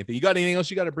see if we got anything. You got anything else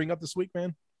you got to bring up this week,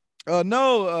 man?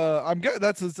 No, I'm good.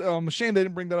 I'm ashamed they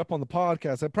didn't bring that up on the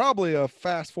podcast. I probably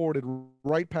fast forwarded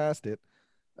right past it.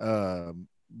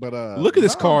 But look at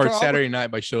this card Saturday night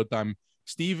by Showtime.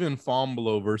 Stephen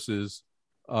Fombolo versus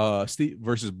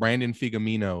Brandon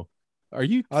Figamino. Are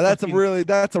you? That's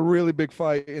a really big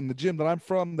fight in the gym that I'm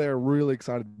from. They're really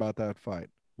excited about that fight.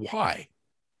 Why?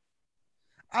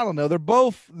 I don't know.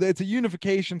 It's a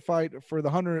unification fight for the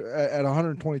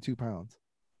 122 pounds.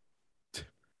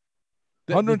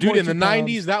 Dude, in the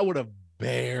 90s, that would have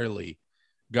barely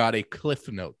got a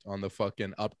cliff note on the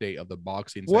fucking update of the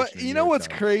boxing section. What you know what's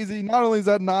crazy? Not only is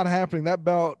that not happening, that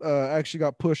bout actually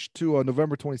got pushed to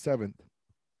November 27th.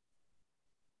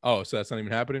 Oh, so that's not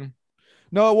even happening?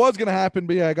 No, it was gonna happen,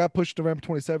 but yeah, it got pushed to November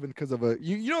 27th because of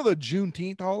you know the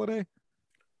Juneteenth holiday.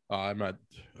 I'm not.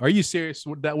 Are you serious?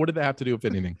 What did that have to do with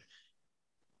anything?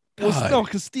 Well, no,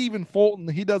 because Stephen Fulton,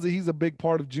 he's a big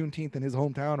part of Juneteenth in his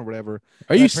hometown or whatever.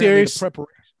 Are you serious?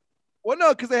 Preparation. Well,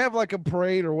 no, because they have like a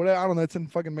parade or whatever. I don't know. It's in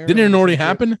fucking Maryland. Didn't it already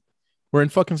happen? We're in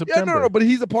fucking September. Yeah, no, but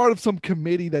he's a part of some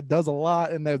committee that does a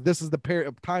lot, and that this is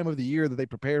the time of the year that they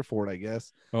prepare for it, I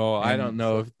guess. Oh, I don't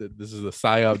know if this is a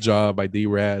psyop job by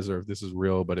D-Raz or if this is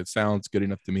real, but it sounds good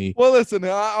enough to me. Well, listen,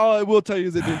 all I will tell you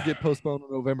is it did get postponed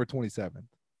on November 27th.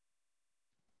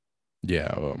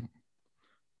 Yeah.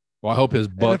 Well, I hope his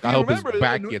back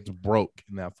gets broke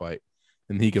in that fight,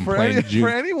 and he can plan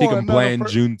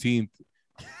Juneteenth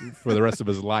for the rest of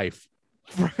his life.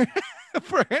 For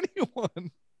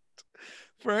anyone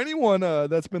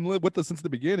that's been with us since the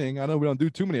beginning, I know we don't do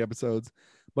too many episodes,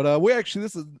 but we're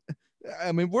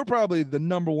probably the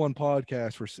number one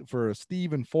podcast for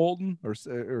Stephen Fulton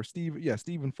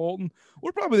Stephen Fulton.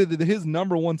 We're probably his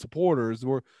number one supporters.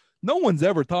 No one's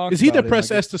ever talked. Is he the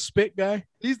Press S to Spit guy?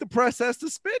 He's the Press S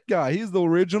to Spit guy. He's the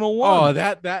original one. Oh,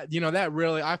 that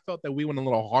really, I felt that we went a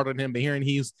little hard on him, but hearing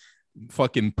he's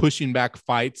fucking pushing back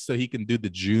fights so he can do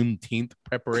the Juneteenth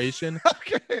preparation.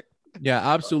 Okay. Yeah,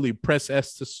 absolutely. Press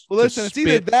S to Well, listen, it's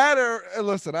either that or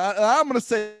listen. I'm going to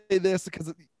say this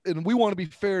because, and we want to be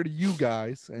fair to you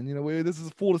guys, and this is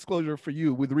full disclosure for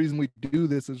you. The reason we do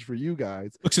this is for you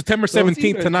guys. Look, September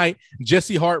 17th tonight,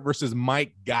 Jesse Hart versus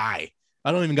Mike Guy.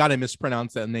 I don't even got to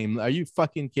mispronounce that name. Are you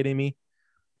fucking kidding me?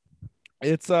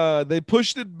 It's they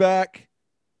pushed it back.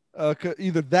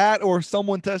 Either that or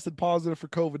someone tested positive for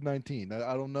COVID-19.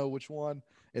 I don't know which one.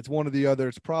 It's one or the other.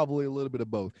 It's probably a little bit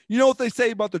of both. You know what they say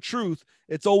about the truth?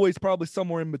 It's always probably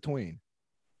somewhere in between.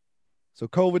 So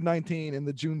COVID-19 and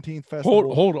the Juneteenth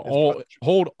festival.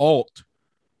 Hold alt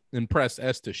and press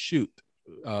S to shoot.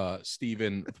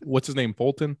 Stephen, what's his name?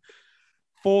 Fulton.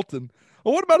 Well,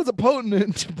 what about his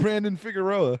opponent, Brandon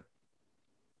Figueroa?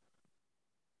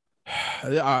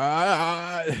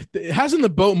 Hasn't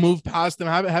the boat moved past him?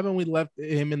 Haven't we left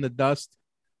him in the dust?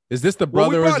 Is this the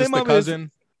brother or is this the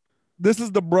cousin? This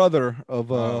is the brother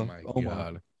of oh my Omar.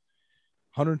 God.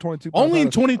 122. Only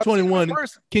in 2021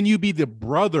 can you be the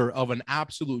brother of an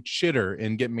absolute shitter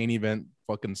and get main event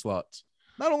fucking slots.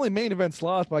 Not only main event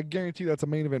slots, but I guarantee that's a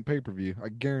main event pay-per-view. I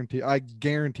guarantee that.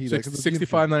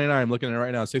 $65.99. I'm looking at it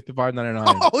right now.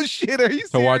 $65.99. Oh shit! Are you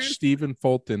serious? To watch Stephen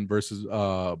Fulton versus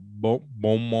Bomar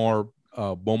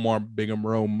Bingham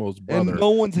Romo's brother. And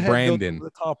no one's Brandon the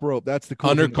top rope. That's the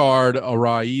undercard.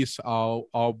 Rais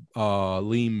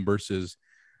Lim versus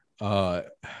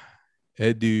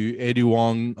Edu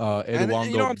Wong.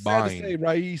 I'm sad to say,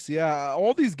 Rais. Yeah,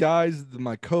 all these guys,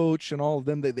 my coach and all of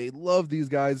them, they love these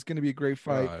guys. It's going to be a great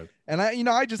fight. And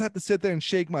I just have to sit there and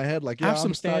shake my head like, have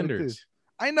some standards.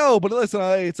 I know, but listen,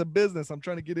 it's a business. I'm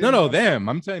trying to get in. No, them.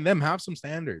 I'm telling them, have some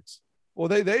standards. Well,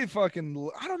 they fucking,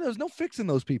 I don't know. There's no fixing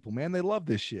those people, man. They love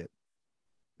this shit.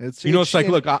 It's like,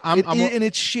 look, and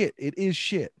it's shit. It is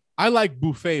shit. I like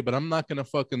buffet, but I'm not gonna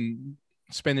fucking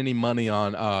spend any money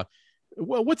on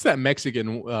what's that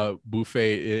Mexican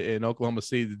buffet in Oklahoma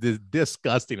City?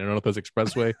 Disgusting. I don't know if that's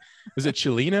Expressway. Is it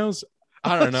Chilinos?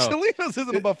 I don't know. Chilinos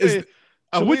isn't a buffet.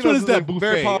 Which one is that buffet?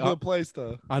 Very popular place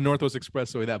though. On Northwest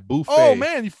Expressway, that buffet. Oh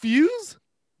man, you Fuse?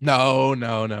 No.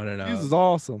 Fuse is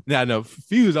awesome. Yeah, no,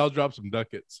 Fuse. I'll drop some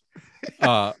ducats.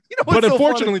 But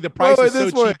unfortunately, the price is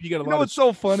so cheap. You get a lot. What's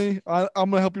so funny? I'm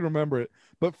gonna help you remember it.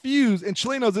 But Fuse and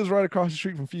Chileno's is right across the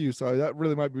street from Fuse, so that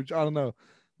really might be. I don't know,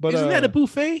 but Isn't that a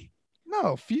buffet?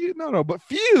 no, Fuse, no. But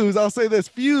Fuse, I'll say this: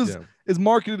 Fuse is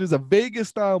marketed as a Vegas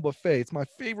style buffet. It's my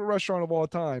favorite restaurant of all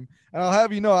time, and I'll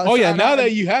have you know. Oh yeah, now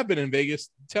that you have been in Vegas,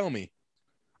 tell me.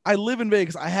 I live in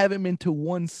Vegas. I haven't been to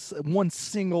one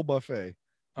single buffet.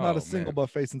 Not a single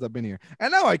buffet since I've been here.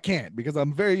 And now I can't because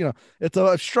I'm very, it's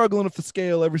a struggling with the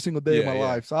scale every single day of my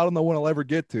life. So I don't know when I'll ever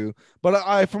get to. But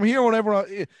I from here, whenever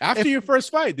after your first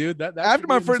fight, dude, that's after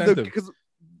my first, because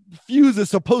Fuse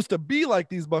is supposed to be like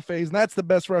these buffets, and that's the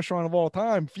best restaurant of all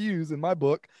time, Fuse in my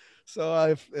book.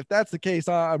 So if that's the case,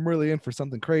 I'm really in for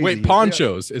something crazy. Wait,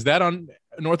 Ponchos, is that on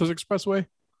Northwest Expressway?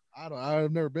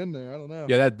 I've never been there. I don't know.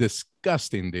 Yeah, that's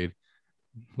disgusting, dude.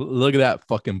 Look at that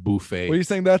fucking buffet. What are you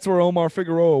saying? That's where Omar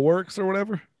Figueroa works or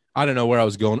whatever? I don't know where I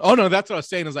was going. Oh no, that's what I was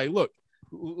saying. Is like, look,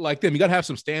 like them, you gotta have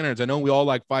some standards. I know we all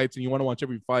like fights and you want to watch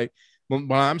every fight, but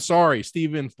I'm sorry,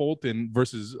 Stephen Fulton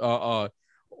versus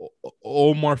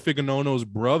Omar Figueroa's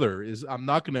brother is. I'm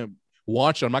not gonna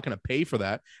watch it. I'm not gonna pay for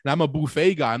that. And I'm a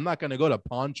buffet guy. I'm not gonna go to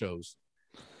Ponchos.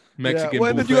 Mexican.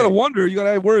 Well, then you gotta wonder.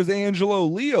 Where does Angelo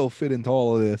Leo fit into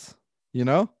all of this? You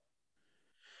know.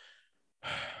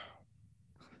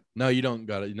 No, you don't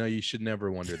got it. No, you should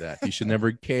never wonder that. You should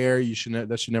never care. You should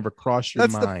that should never cross your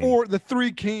mind. That's the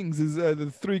three kings is the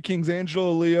three kings: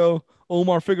 Angelo Leo,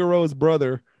 Omar Figueroa's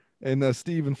brother, and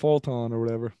Stephen Fulton or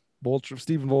whatever,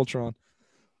 Stephen Voltron.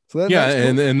 So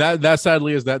and that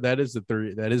sadly is that is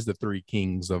the three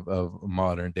kings of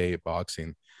modern day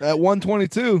boxing. At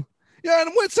 122, yeah,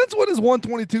 and since when does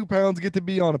 122 pounds get to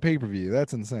be on a pay-per-view?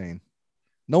 That's insane.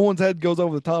 No one's head goes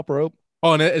over the top rope.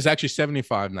 Oh, and it's actually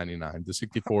 $75.99. The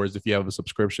 64 is if you have a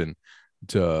subscription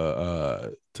to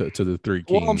the Three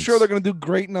Kings. Well, I'm sure they're going to do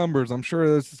great numbers. I'm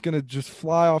sure this is going to just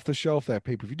fly off the shelf, that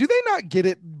pay-per-view. Do they not get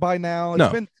it by now?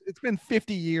 It's been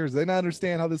 50 years. They not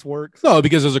understand how this works. No,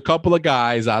 because there's a couple of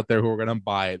guys out there who are going to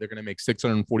buy it. They're going to make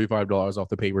 $645 off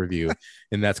the pay-per-view,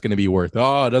 and that's going to be worth.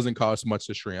 Oh, it doesn't cost much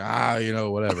to stream.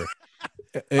 Whatever.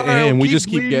 and we just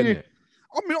keep getting it.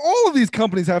 I mean, all of these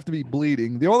companies have to be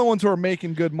bleeding. The only ones who are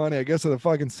making good money, I guess, are the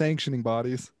fucking sanctioning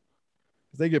bodies.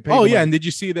 They get paid. Oh, yeah. And did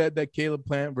you see that Caleb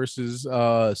Plant versus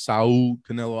Saul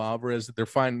Canelo Alvarez? They're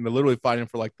literally fighting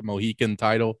for like the Mohican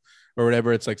title or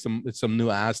whatever. It's like some new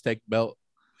Aztec belt.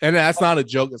 And that's not a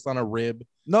joke. It's not a rib.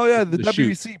 No, yeah. The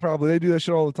WBC probably. They do that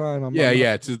shit all the time.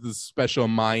 It's the special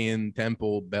Mayan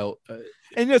temple belt.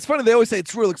 And it's funny. They always say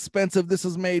it's real expensive. This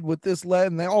is made with this lead.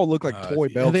 And they all look like toy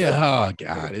belts. Oh,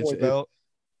 God.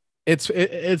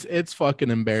 It's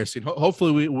fucking embarrassing.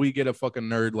 Hopefully we get a fucking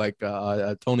nerd like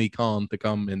Tony Khan to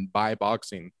come and buy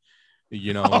boxing,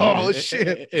 Oh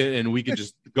shit! And we could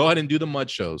just go ahead and do the mud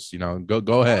shows.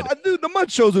 Go ahead. Dude, the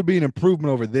mud shows would be an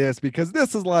improvement over this because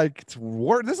this is like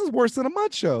this is worse than a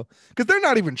mud show because they're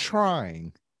not even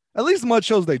trying. At least mud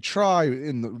shows they try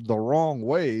in the wrong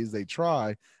ways. They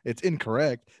try. It's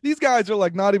incorrect. These guys are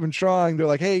like not even trying. They're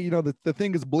like, hey, the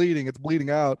thing is bleeding. It's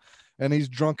bleeding out. And he's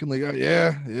drunkenly,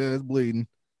 yeah, it's bleeding.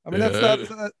 I mean, that's not it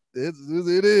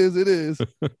is.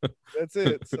 That's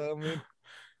it. So, I mean,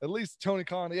 at least Tony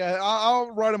Khan, yeah, I'll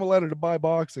write him a letter to buy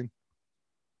boxing.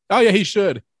 Oh, yeah, he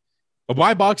should.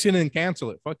 Buy boxing and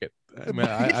cancel it. Fuck it. I mean,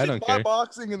 I don't care. Buy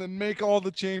boxing and then make all the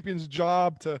champions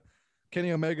job to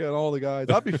Kenny Omega and all the guys.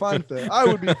 I'd be fine with that. I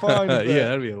would be fine with that. Yeah,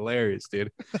 that'd be hilarious,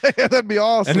 dude. Yeah, that'd be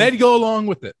awesome. And they'd go along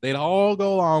with it. They'd all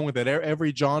go along with it.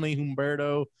 Every Johnny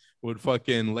Humberto would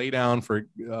fucking lay down for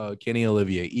Kenny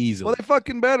Olivier easily. Well, they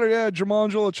fucking better, yeah.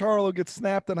 Jumanjo Charlo gets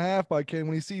snapped in half by Ken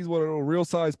when he sees what a real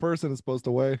size person is supposed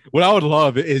to weigh. What I would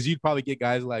love is you'd probably get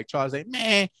guys like Charles say,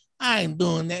 man, I ain't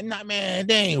doing that. Not man,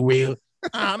 they ain't real.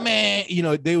 Man,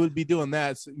 they would be doing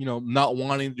that, not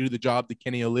wanting to do the job to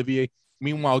Kenny Olivier.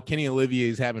 Meanwhile, Kenny Olivier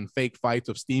is having fake fights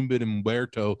of Steamboat and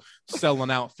Humberto selling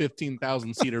out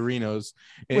 15,000 seat arenas,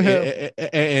 and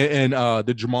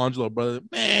the Jumanjo brother,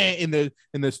 man, and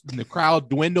the crowd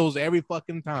dwindles every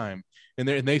fucking time, and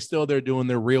they're doing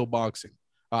their real boxing.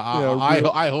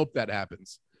 I hope that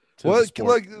happens. Well,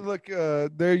 look, there,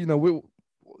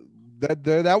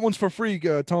 that one's for free,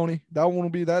 Tony. That one will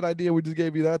be that idea we just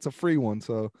gave you. That's a free one,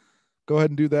 so go ahead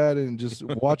and do that and just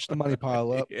watch the money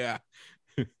pile up. Yeah.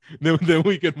 Then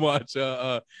we could watch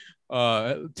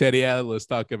Teddy Atlas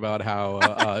talk about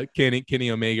how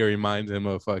Kenny Omega reminds him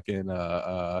of fucking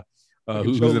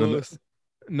who's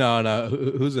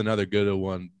another good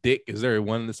one? Dick. Is there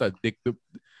one that's a Dick?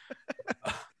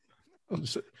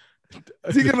 Is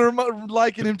he gonna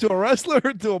liken him to a wrestler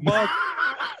or to a boxer?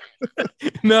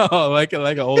 No, like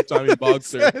an old timey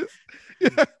boxer.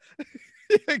 Yeah.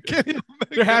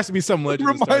 There has to be some legend.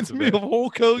 Reminds me of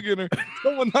Hulk Hogan or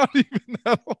someone not even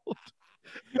that old.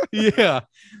 Yeah.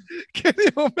 Kenny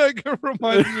Omega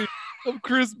reminds me of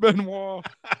Chris Benoit.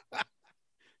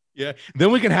 Yeah.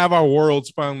 Then we can have our worlds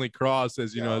finally cross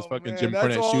as as Oh, fucking man, Jim that's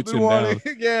Cornette all I've shoots been him wanting.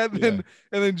 down. Yeah, Yeah.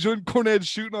 and then Jim Cornette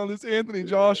shooting on this Anthony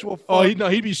Joshua. Oh,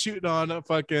 Fuck. he'd be shooting on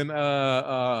fucking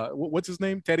what's his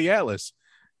name? Teddy Atlas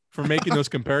for making those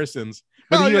comparisons.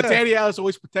 But Oh, yeah. Teddy Atlas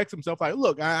always protects himself. Like,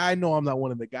 look, I know I'm not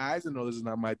one of the guys. I know this is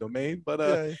not my domain, but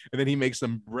Yeah. and then he makes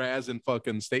some brazen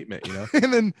fucking statement,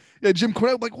 And then Jim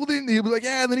Cornette was like, well, then he was like,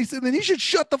 yeah. And then he said, then he should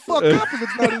shut the fuck up if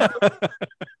it's not his.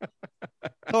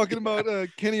 Talking about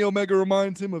Kenny Omega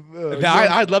reminds him of.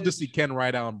 I'd love to see Ken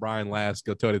Rideout and Brian Last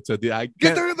go toe to toe. They're like,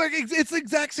 it's the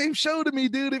exact same show to me,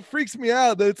 dude. It freaks me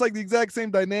out that it's like the exact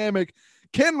same dynamic.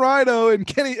 Ken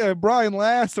Rideout and Brian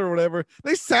Last or whatever,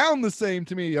 they sound the same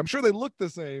to me. I'm sure they look the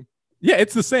same. Yeah,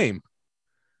 it's the same.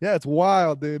 Yeah, it's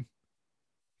wild, dude.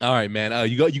 All right, man.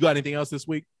 You got anything else this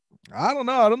week? I don't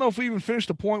know. I don't know if we even finished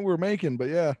the point we were making, but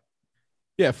yeah.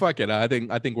 Yeah, fuck it. I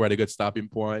think we're at a good stopping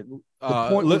point.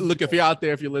 Look, if you're out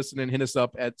there, if you're listening, hit us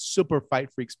up at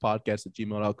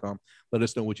superfightfreakspodcast@gmail.com. Let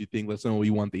us know what you think. Let us know what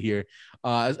you want to hear.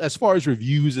 As far as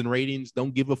reviews and ratings,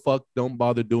 don't give a fuck. Don't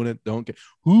bother doing it. Don't care.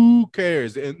 Who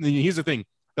cares? And here's the thing: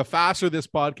 the faster this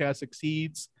podcast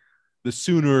succeeds, the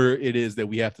sooner it is that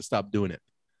we have to stop doing it.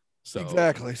 So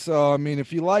exactly. So I mean,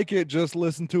 if you like it, just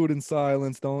listen to it in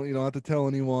silence. Don't have to tell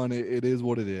anyone. It is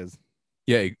what it is.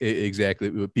 Yeah,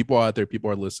 exactly. People out there, people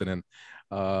are listening.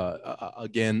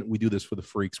 Again, we do this for the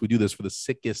freaks. We do this for the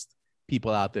sickest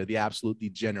people out there, the absolute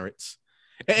degenerates.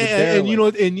 And you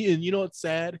know what's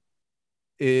sad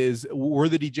is we're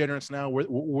the degenerates now.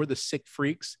 We're the sick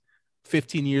freaks.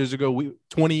 15 years ago,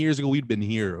 20 years ago, we'd been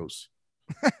heroes.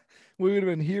 We would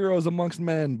have been heroes amongst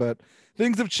men, but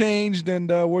things have changed, and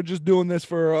we're just doing this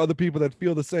for other people that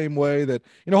feel the same way. That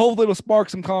hopefully it'll spark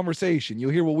some conversation.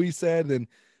 You'll hear what we said, and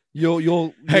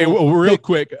you'll real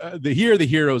quick, the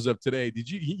heroes of today. Did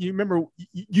you remember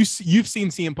you've seen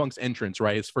CM Punk's entrance,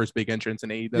 right? His first big entrance in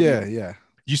AEW. Yeah.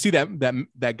 You see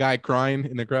that guy crying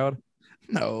in the crowd?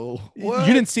 No. What?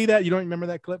 You didn't see that? You don't remember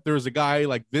that clip? There was a guy,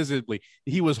 like, visibly,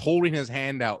 he was holding his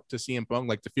hand out to CM Punk,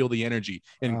 like, to feel the energy,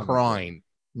 and crying.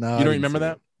 No, you don't remember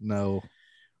that? No.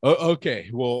 Okay,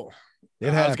 well,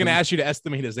 I was gonna ask you to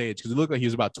estimate his age because it looked like he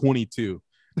was about 22.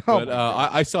 But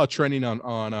I saw trending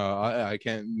on I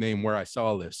can't name where I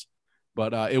saw this,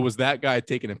 but it was that guy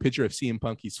taking a picture of CM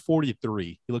Punk. He's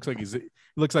 43. He looks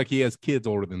like he has kids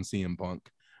older than CM Punk.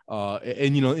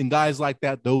 And guys like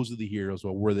that, those are the heroes.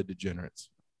 Well, we're the degenerates.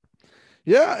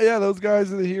 Yeah, those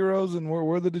guys are the heroes, and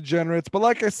we're the degenerates. But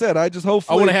like I said, I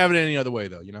want to have it any other way,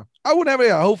 though. I wouldn't have it.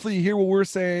 Yeah, hopefully you hear what we're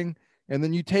saying, and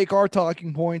then you take our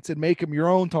talking points and make them your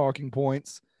own talking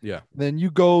points. Yeah. Then you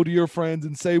go to your friends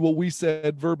and say what we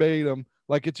said verbatim,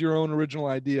 like it's your own original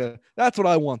idea. That's what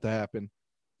I want to happen.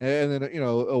 And then,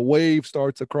 a wave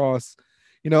starts across.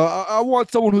 I want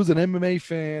someone who's an MMA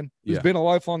fan, who's been a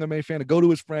lifelong MMA fan, to go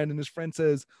to his friend, and his friend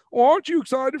says, "Oh, aren't you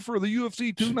excited for the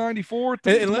UFC 294?"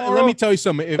 And let me tell you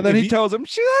something. And then he tells him,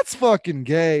 that's fucking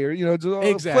gay, or,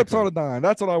 just flips on a dime.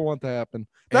 That's what I want to happen.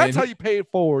 That's how you pay it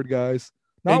forward, guys.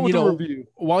 Not with a review.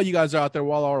 While you guys are out there,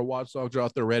 while our watchdogs are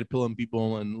out there red pilling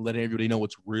people and letting everybody know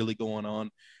what's really going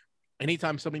on,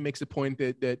 anytime somebody makes a point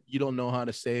that you don't know how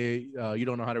to say, you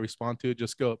don't know how to respond to it,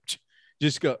 just go.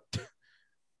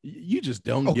 You just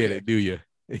don't get it, do you?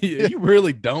 You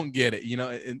really don't get it,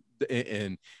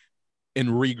 and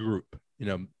regroup.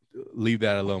 Leave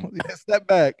that alone. Step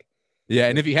back. Yeah,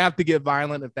 and if you have to get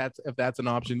violent, if that's an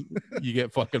option, you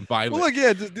get fucking violent. Well,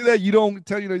 just do that. You don't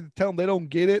tell them they don't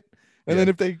get it. And then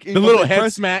if they the little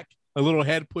head smack, a little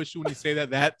head push when you say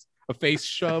that's a face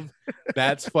shove,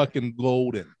 that's fucking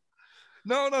golden.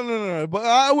 No. But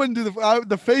I wouldn't do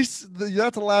the face.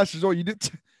 That's the last resort. You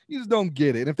just don't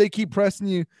get it. And if they keep pressing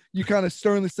you, you kind of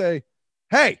sternly say,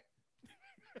 "Hey."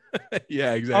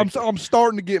 Yeah, exactly. I'm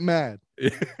starting to get mad.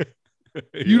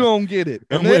 You don't get it.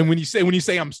 And when you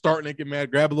say I'm starting to get mad,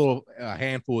 grab a little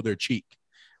handful of their cheek.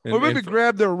 Or maybe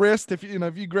grab their wrist. If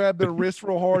you grab their wrist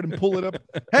real hard and pull it up.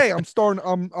 Hey,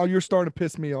 you're starting to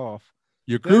piss me off.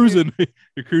 You're cruising.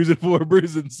 You're cruising for a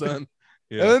bruising, son.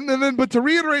 Yeah. And then, but to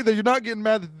reiterate that you're not getting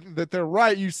mad that they're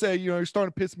right, you say, you're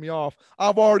starting to piss me off.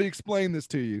 I've already explained this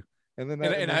to you. And then,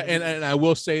 and I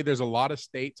will say, there's a lot of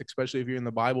states, especially if you're in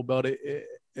the Bible Belt,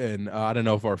 and I don't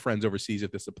know if our friends overseas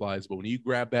if this applies, but when you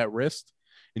grab that wrist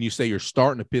and you say you're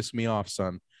starting to piss me off,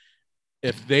 son,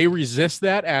 if they resist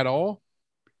that at all,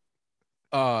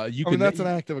 that's an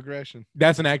act of aggression.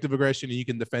 That's an act of aggression, and you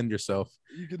can defend yourself.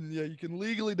 You can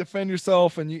legally defend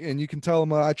yourself, and you can tell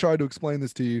them, I tried to explain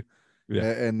this to you. Yeah.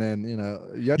 And then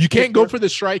you can't go for the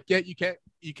strike yet.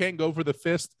 You can't go for the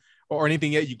fist or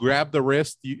anything yet. You grab the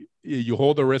wrist, you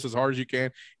hold the wrist as hard as you can,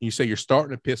 and you say, "You're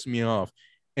starting to piss me off."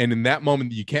 And in that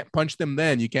moment, you can't punch them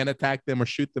then, you can't attack them or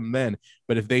shoot them then.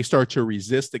 But if they start to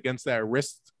resist against that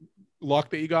wrist lock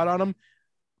that you got on them,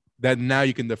 then now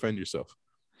you can defend yourself.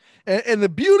 And the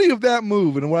beauty of that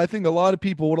move, and what I think a lot of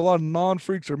people, what a lot of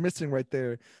non-freaks are missing right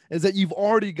there, is that you've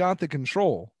already got the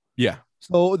control. Yeah.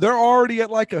 So they're already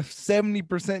at like a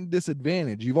 70%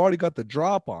 disadvantage. You've already got the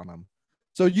drop on them.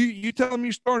 So you tell them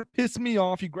you start to piss me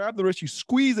off, you grab the wrist, you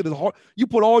squeeze it as hard, you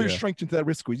put all your strength into that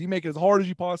wrist squeeze, you make it as hard as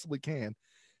you possibly can.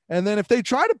 And then if they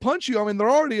try to punch you, I mean, they're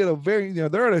already at a very,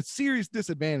 they're at a serious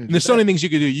disadvantage. And there's so many things you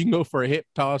can do. You can go for a hip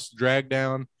toss, drag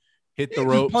down, hit the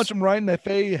ropes, punch them right in the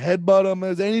face, headbutt them.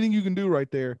 There's anything you can do right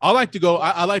there. I like to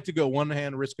go one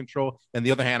hand wrist control, and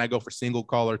the other hand I go for single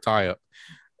collar tie up.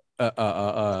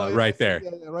 Right there,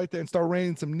 right there, and start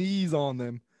raining some knees on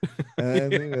them.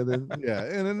 And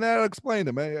then that'll explain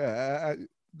them.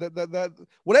 That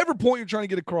whatever point you're trying to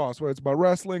get across, whether it's about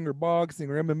wrestling or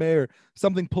boxing or MMA or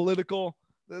something political,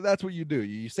 that's what you do.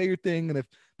 You say your thing, and if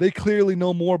they clearly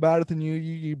know more about it than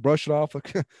you brush it off.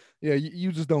 Like,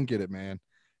 you just don't get it, man.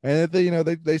 And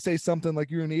if they say something like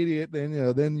you're an idiot,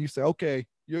 then you say, okay,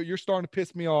 you're starting to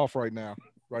piss me off right now,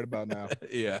 right about now.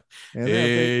 Yeah, and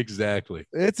exactly.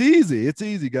 It's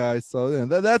easy, guys. So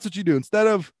that's what you do instead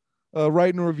of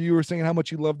writing a review or saying how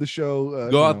much you love the show.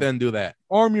 Go out there and do that.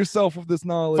 Arm yourself with this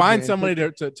knowledge. Find somebody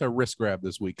to wrist grab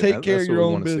this weekend. Take care of your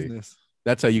own business.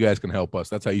 That's how you guys can help us.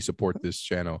 That's how you support this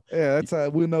channel. Yeah, that's how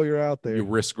we know you're out there. You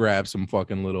wrist grab some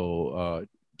fucking little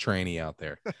trainee out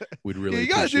there. We'd really you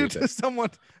gotta do it that. To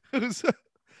someone who's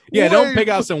don't pick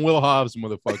out some Will Hobbs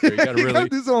motherfucker. You gotta really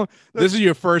this is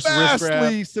your first wrist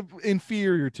grab.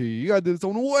 Inferior to you. You gotta do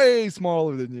someone way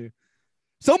smaller than you.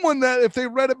 Someone that if they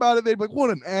read about it, they'd be like,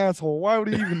 what an asshole. Why would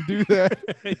he even do that?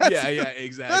 Yeah,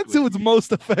 exactly. That's who it's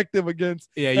most effective against.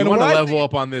 Yeah, you want to level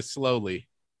up on this slowly.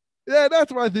 Yeah,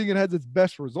 that's why I think it has its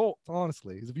best results,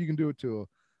 honestly, is if you can do it to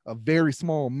a very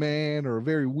small man or a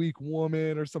very weak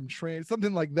woman or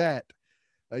something like that.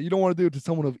 You don't want to do it to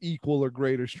someone of equal or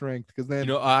greater strength, because then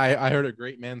I heard a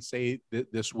great man say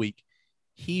this week,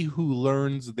 he who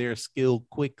learns their skill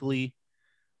quickly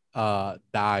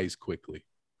dies quickly.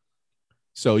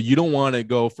 So you don't want to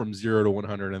go from 0 to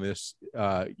 100 in this,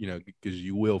 because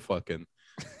you will fucking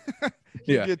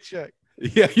get checked.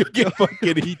 Yeah, you'll get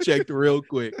fucking heat checked real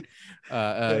quick.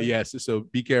 Yes. So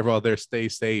be careful out there. Stay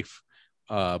safe.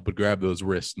 But grab those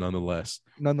wrists nonetheless.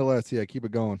 Yeah, keep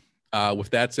it going. With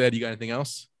that said, you got anything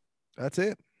else? That's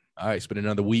it. All right, it's been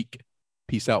another week.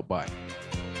 Peace out. Bye.